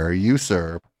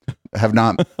sir, have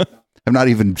not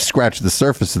even scratched the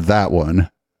surface of that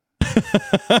one.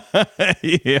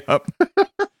 Yep.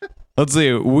 Let's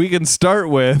see. We can start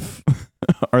with: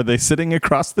 are they sitting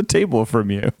across the table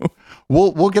from you?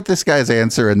 We'll get this guy's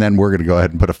answer, and then we're going to go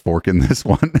ahead and put a fork in this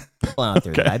one. People out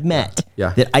there that I've met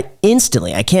that I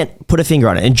can't put a finger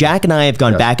on it. And Jack and I have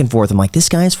gone back and forth. I'm like, this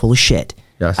guy's full of shit.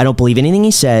 Yes. I don't believe anything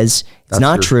he says. It's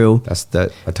not true. I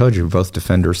told you, both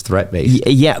defenders threat based.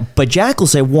 Yeah, but Jack will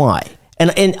say why.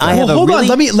 And I have hold a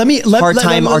really on. hard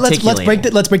time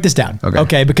articulating. Let's break this down.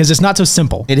 Okay, because it's not so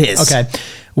simple. It is. Okay.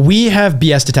 We have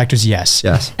BS detectors,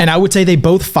 yes. And I would say they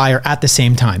both fire at the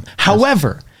same time.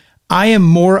 However, I am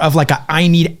more of like I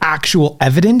need actual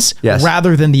evidence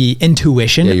rather than the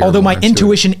intuition. Although my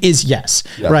intuition is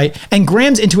right? And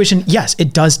Graham's intuition, yes,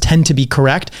 it does tend to be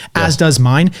correct, as does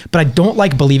mine, but I don't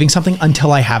like believing something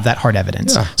until I have that hard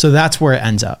evidence. Yeah. So that's where it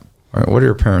ends up. All right, what are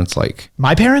your parents like?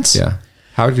 My parents? Yeah.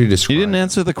 How would you describe? He didn't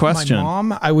answer the question. My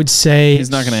mom, I would say he's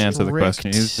not going to answer the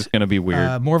question. He's just going to be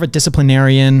weird. More of a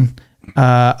disciplinarian,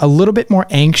 a little bit more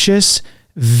anxious,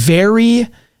 she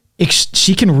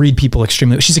can read people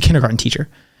extremely. She's a kindergarten teacher.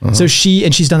 So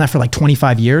she's done that for like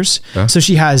 25 years. So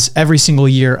she has every single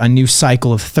year a new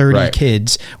cycle of 30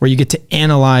 kids where you get to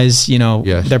analyze,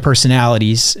 their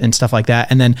personalities and stuff like that.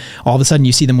 And then all of a sudden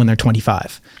you see them when they're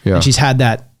 25. And she's had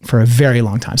that for a very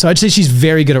long time. So I'd say she's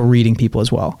very good at reading people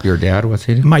as well. Your dad, what's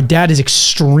he do? My dad is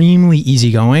extremely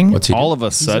easygoing. What's he do? All of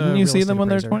a sudden, you see them when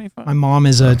they're 25. My mom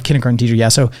is a kindergarten teacher. Yeah.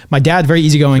 So my dad, very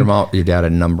easygoing. Your dad, a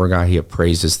number guy. He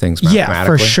appraises things Yeah,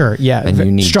 mathematically. for sure. Yeah. And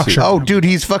you need structure. Oh, dude,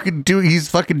 he's fucking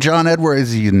John Edwards.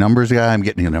 Is he a numbers guy? I'm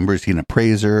getting numbers. He's an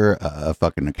appraiser, a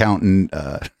fucking accountant.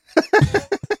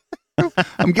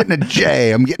 I'm getting a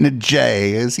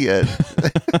J. Is he a...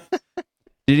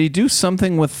 Did he do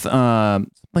something with something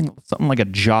like a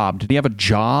job? Did he have a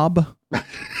job?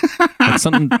 Like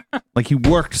something like he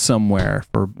worked somewhere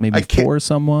for maybe for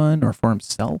someone or for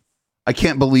himself? I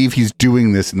can't believe he's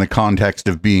doing this in the context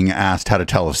of being asked how to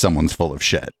tell if someone's full of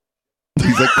shit.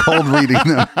 He's like cold reading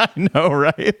them. I know,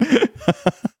 right?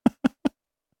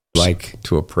 Like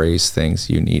to appraise things,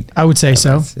 you need. I would say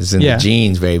so. It's in the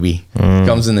genes, baby.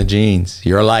 Comes in the genes.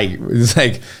 You're like, it's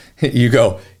like you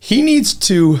go. He needs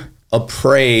to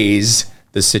appraise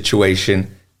the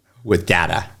situation with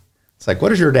data. It's like, what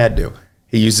does your dad do?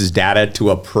 He uses data to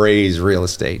appraise real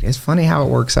estate. It's funny how it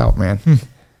works out, man.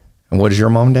 And what does your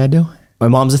mom and dad do? My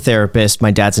mom's a therapist.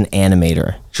 My dad's an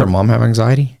animator. Does your mom have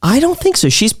anxiety? I don't think so.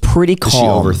 She's pretty calm. Does she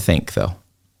overthink though?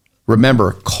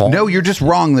 Remember, calm. No, you're just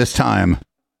wrong this time.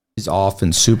 Is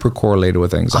often super correlated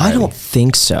with anxiety. I don't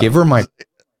think so. Give her my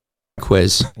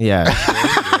quiz. Yeah.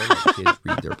 Kids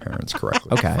read their parents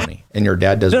correctly. Okay. Funny. And your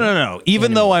dad doesn't. No.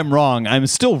 Even though I'm wrong, I'm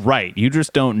still right. You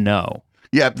just don't know.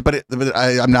 Yeah, but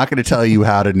I'm not going to tell you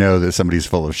how to know that somebody's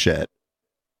full of shit.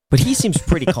 But he seems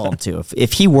pretty calm too.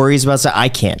 If he worries about that, I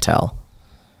can't tell.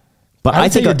 But I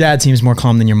think your dad seems more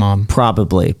calm than your mom.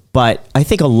 Probably. But I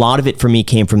think a lot of it for me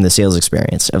came from the sales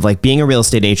experience of like being a real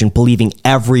estate agent, believing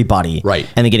everybody. Right.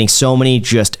 And then getting so many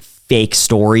just fake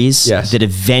stories that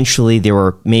eventually there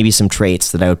were maybe some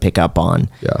traits that I would pick up on.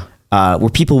 Yeah. Where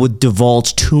people would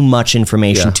divulge too much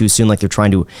information too soon, like they're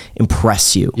trying to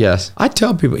impress you. Yes. I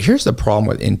tell people, here's the problem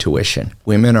with intuition.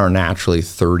 Women are naturally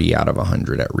 30 out of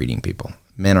 100 at reading people.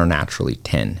 Men are naturally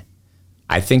 10.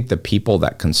 I think the people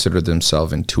that consider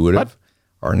themselves intuitive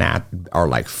are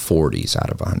like 40s out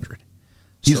of 100.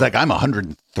 He's like, I'm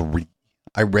 103.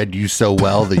 I read you so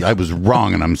well that I was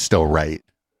wrong and I'm still right.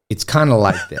 It's kind of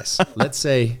like this. Let's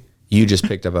say you just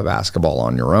picked up a basketball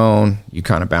on your own. You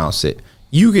kind of bounce it.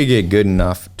 You could get good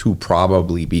enough to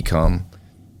probably become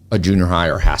a junior high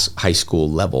or high school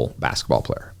level basketball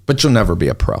player, but you'll never be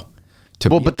a pro.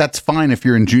 But that's fine if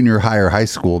you're in junior high or high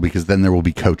school, because then there will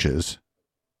be coaches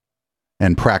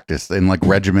and practice and like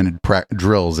regimented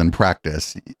drills and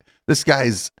practice. This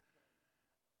guy's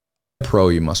pro.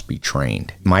 You must be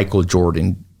trained. Michael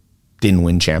Jordan didn't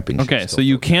win championships. Okay, so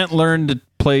you can't learn to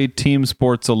play team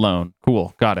sports alone.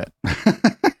 Cool, got it.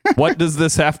 What does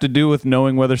this have to do with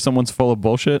knowing whether someone's full of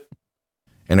bullshit?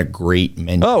 And a great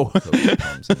mentor.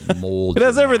 Oh, it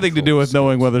has everything to do with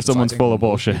knowing whether someone's full of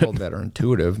bullshit. People that are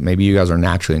intuitive, maybe you guys are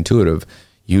naturally intuitive,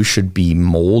 you should be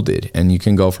molded, and you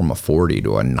can go from a 40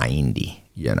 to a 90.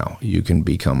 You know, you can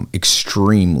become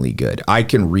extremely good. I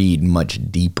can read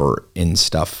much deeper in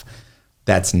stuff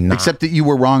that's not. Except that you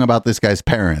were wrong about this guy's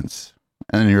parents.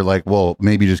 And you're like, well,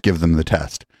 maybe just give them the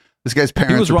test. This guy's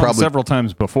parents he was are wrong probably several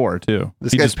times before too.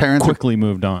 This guy's parents quickly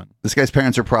moved on. This guy's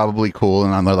parents are probably cool,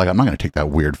 and they're like, I'm not going to take that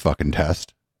weird fucking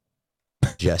test.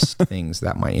 Just things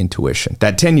that my intuition.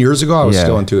 That 10 years ago, I was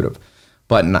still intuitive,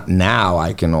 but now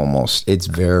I can almost. It's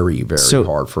very, very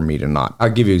hard for me to not. I'll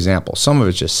give you an example. Some of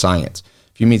it's just science.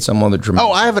 If you meet someone that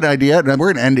I have an idea, and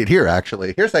we're going to end it here.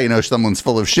 Actually, here's how you know someone's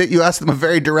full of shit. You ask them a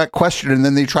very direct question, and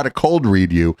then they try to cold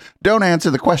read you. Don't answer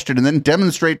the question, and then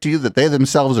demonstrate to you that they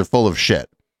themselves are full of shit.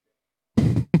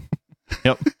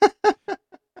 Yep.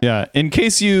 Yeah. In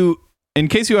case you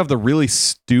have the really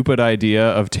stupid idea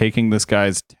of taking this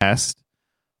guy's test,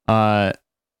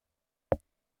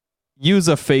 use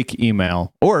a fake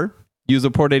email or use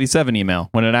a Port 87 email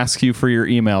when it asks you for your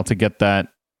email to get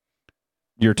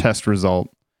your test result.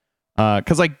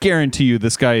 Because I guarantee you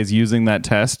this guy is using that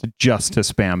test just to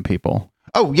spam people.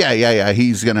 Oh, yeah.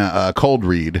 He's going to cold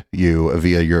read you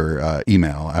via your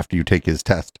email after you take his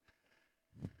test.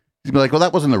 He's be like, well,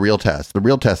 that wasn't the real test. The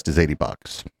real test is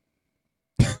 $80.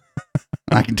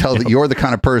 I can tell that you're the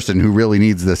kind of person who really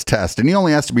needs this test. And he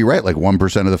only has to be right like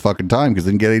 1% of the fucking time, because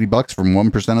then get $80 from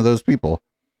 1% of those people.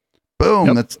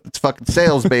 Boom. That's fucking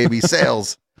sales, baby.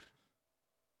 Sales.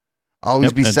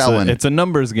 Always be selling. It's a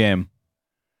numbers game.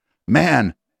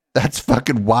 Man, that's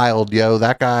fucking wild, yo.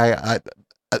 That guy,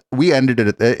 we ended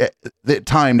it. It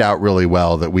timed out really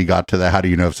well that we got to the how do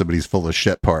you know if somebody's full of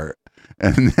shit part.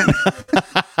 And then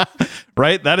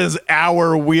right? That is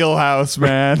our wheelhouse,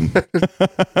 man.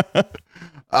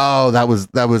 Oh, that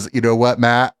was, you know what,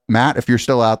 Matt, if you're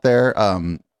still out there,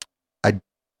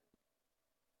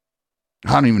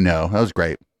 I don't even know. That was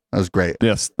great. That was great.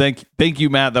 Yes. Thank you,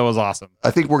 Matt. That was awesome.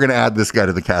 I think we're going to add this guy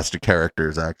to the cast of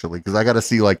characters, actually, because I got to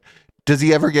see, like, does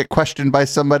he ever get questioned by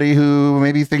somebody who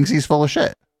maybe thinks he's full of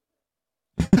shit?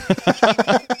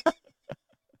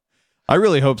 I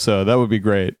really hope so. That would be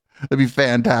great. That'd be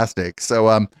fantastic. So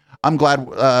I'm glad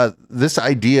this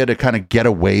idea to kind of get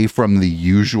away from the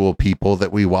usual people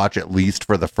that we watch, at least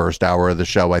for the first hour of the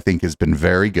show, I think has been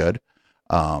very good.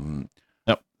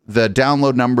 The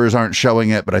download numbers aren't showing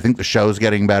it, but I think the show's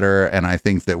getting better. And I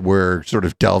think that we're sort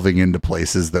of delving into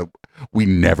places that we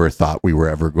never thought we were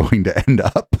ever going to end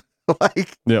up.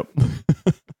 Yep.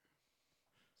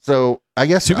 So I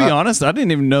guess to be honest, I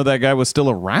didn't even know that guy was still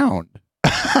around.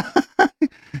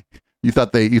 You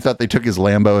thought they took his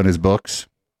Lambo and his books?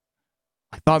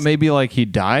 I thought maybe like he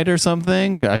died or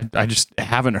something. I just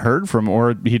haven't heard from him,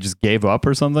 or he just gave up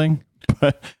or something.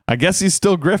 But I guess he's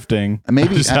still grifting. Maybe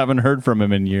I just haven't heard from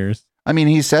him in years. I mean,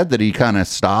 he said that he kind of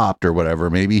stopped or whatever.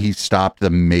 Maybe he stopped the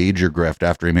major grift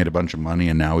after he made a bunch of money,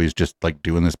 and now he's just like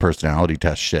doing this personality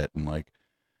test shit, and like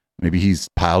maybe he's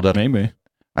piled up. Maybe.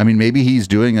 I mean, maybe he's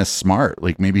doing a smart,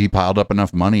 like maybe he piled up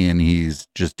enough money and he's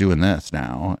just doing this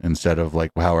now instead of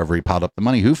like however he piled up the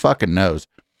money. Who fucking knows?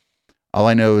 All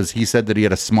I know is he said that he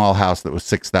had a small house that was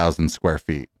 6,000 square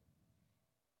feet.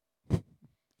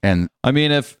 And I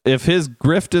mean, if his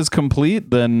grift is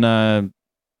complete, then,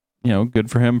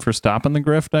 good for him for stopping the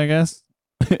grift, I guess.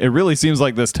 It really seems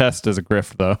like this test is a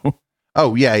grift though.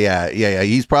 Oh yeah.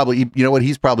 He's probably, you know what?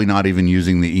 He's probably not even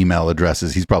using the email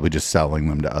addresses. He's probably just selling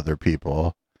them to other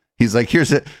people. He's like,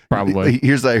 here's a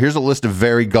list of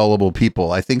very gullible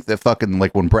people. I think that fucking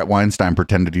like when Brett Weinstein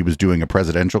pretended he was doing a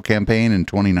presidential campaign in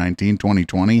 2019,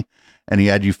 2020, and he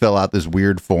had you fill out this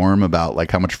weird form about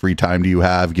like how much free time do you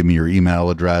have? Give me your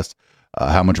email address.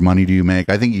 How much money do you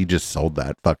make? I think he just sold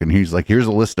that fucking. He's like, here's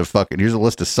a list of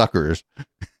suckers.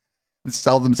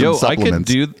 Sell them some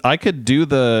supplements. I could do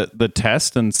the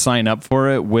test and sign up for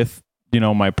it with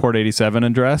my Port 87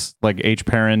 address, like H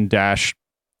Perrin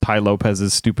Ty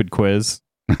Lopez's stupid quiz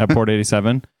at Port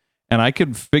 87, and I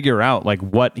could figure out like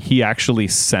what he actually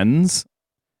sends,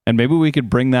 and maybe we could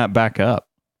bring that back up.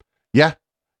 Yeah.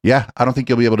 I don't think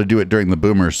you'll be able to do it during the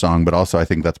Boomers song, but also I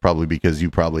think that's probably because you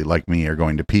probably, like me, are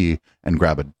going to pee and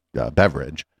grab a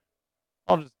beverage.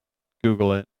 I'll just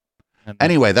Google it.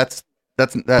 Anyway, that's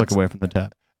click away from the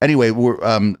tab. Anyway,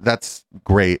 that's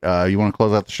great. You want to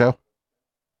close out the show?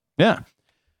 Yeah.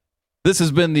 This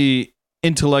has been the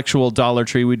Intellectual Dollar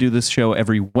Tree. We do this show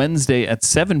every Wednesday at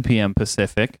 7 p.m.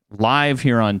 Pacific, live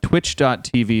here on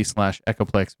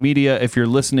twitch.tv/Echoplex Media. If you're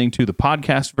listening to the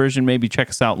podcast version, maybe check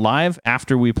us out live.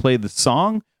 After we play the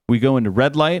song, we go into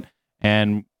red light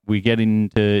and we get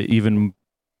into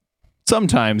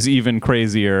sometimes even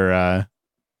crazier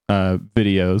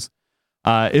videos.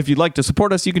 If you'd like to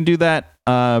support us, you can do that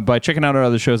by checking out our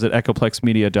other shows at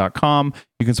echoplexmedia.com.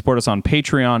 You can support us on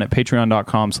Patreon at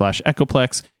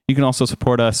patreon.com/Echoplex. You can also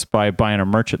support us by buying our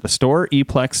merch at the store,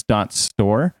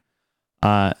 eplex.store.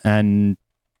 And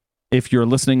if you're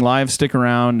listening live, stick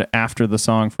around after the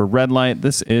song for Red Light.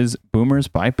 This is Boomers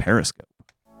by Periscope.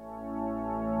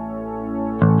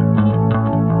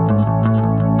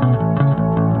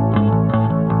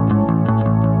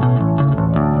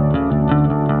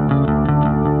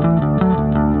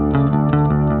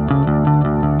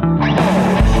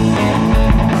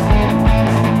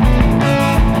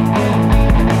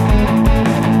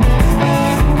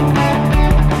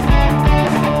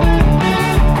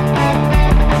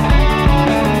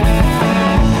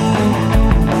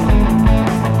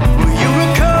 You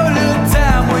recall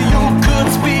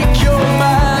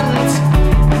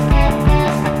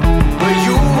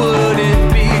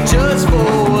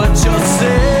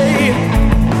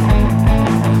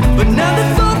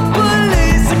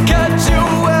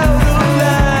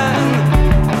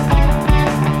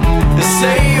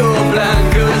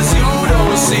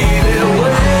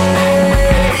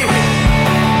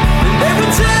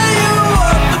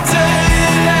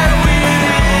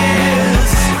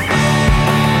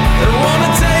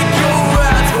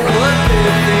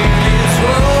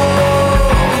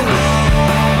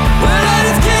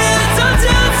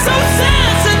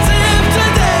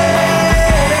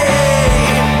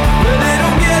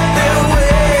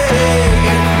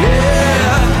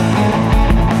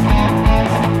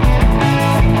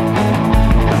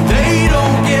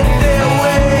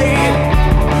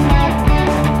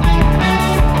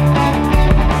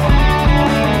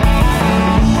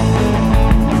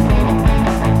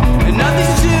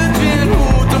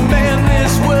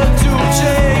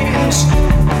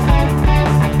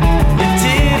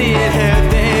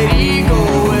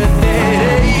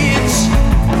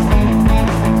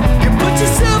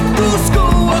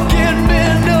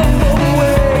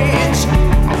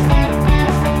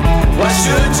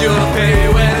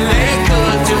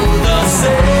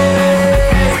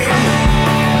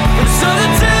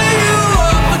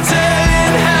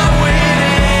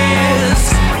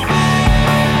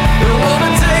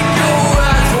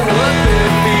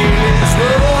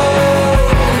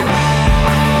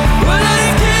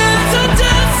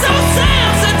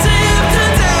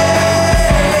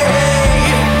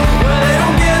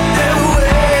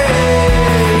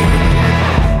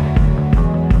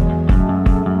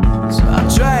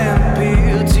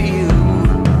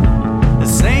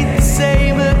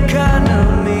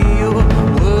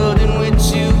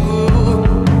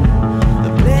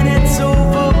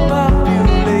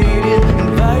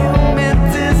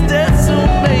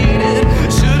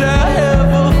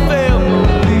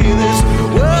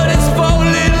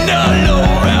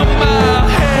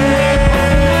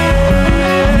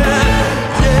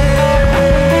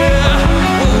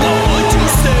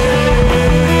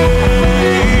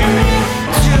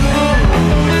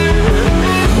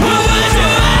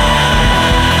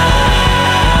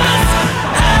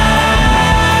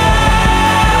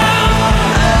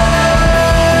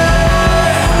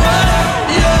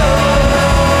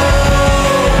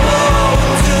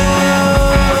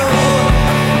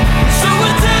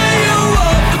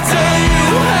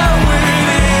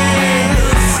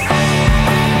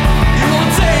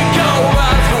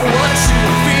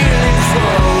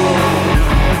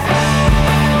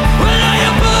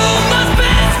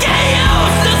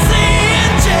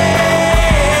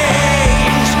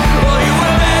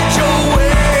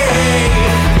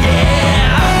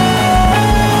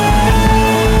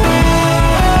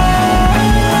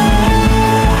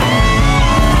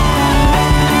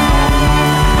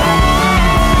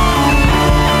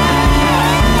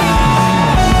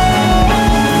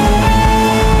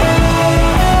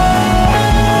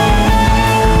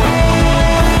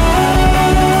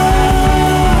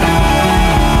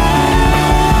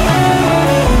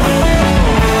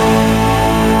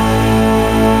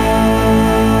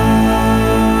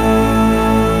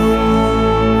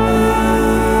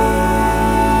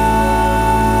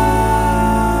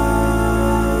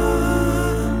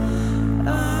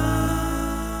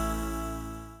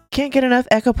can't get enough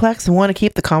Echoplex and want to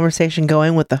keep the conversation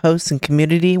going with the hosts and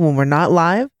community when we're not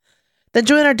live? Then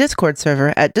join our Discord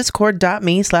server at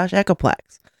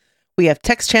discord.me/Echoplex. We have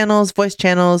text channels, voice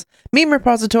channels, meme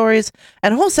repositories,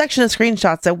 and a whole section of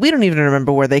screenshots that we don't even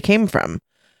remember where they came from.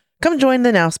 Come join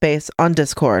the Now Space on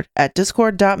Discord at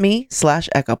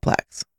discord.me/Echoplex.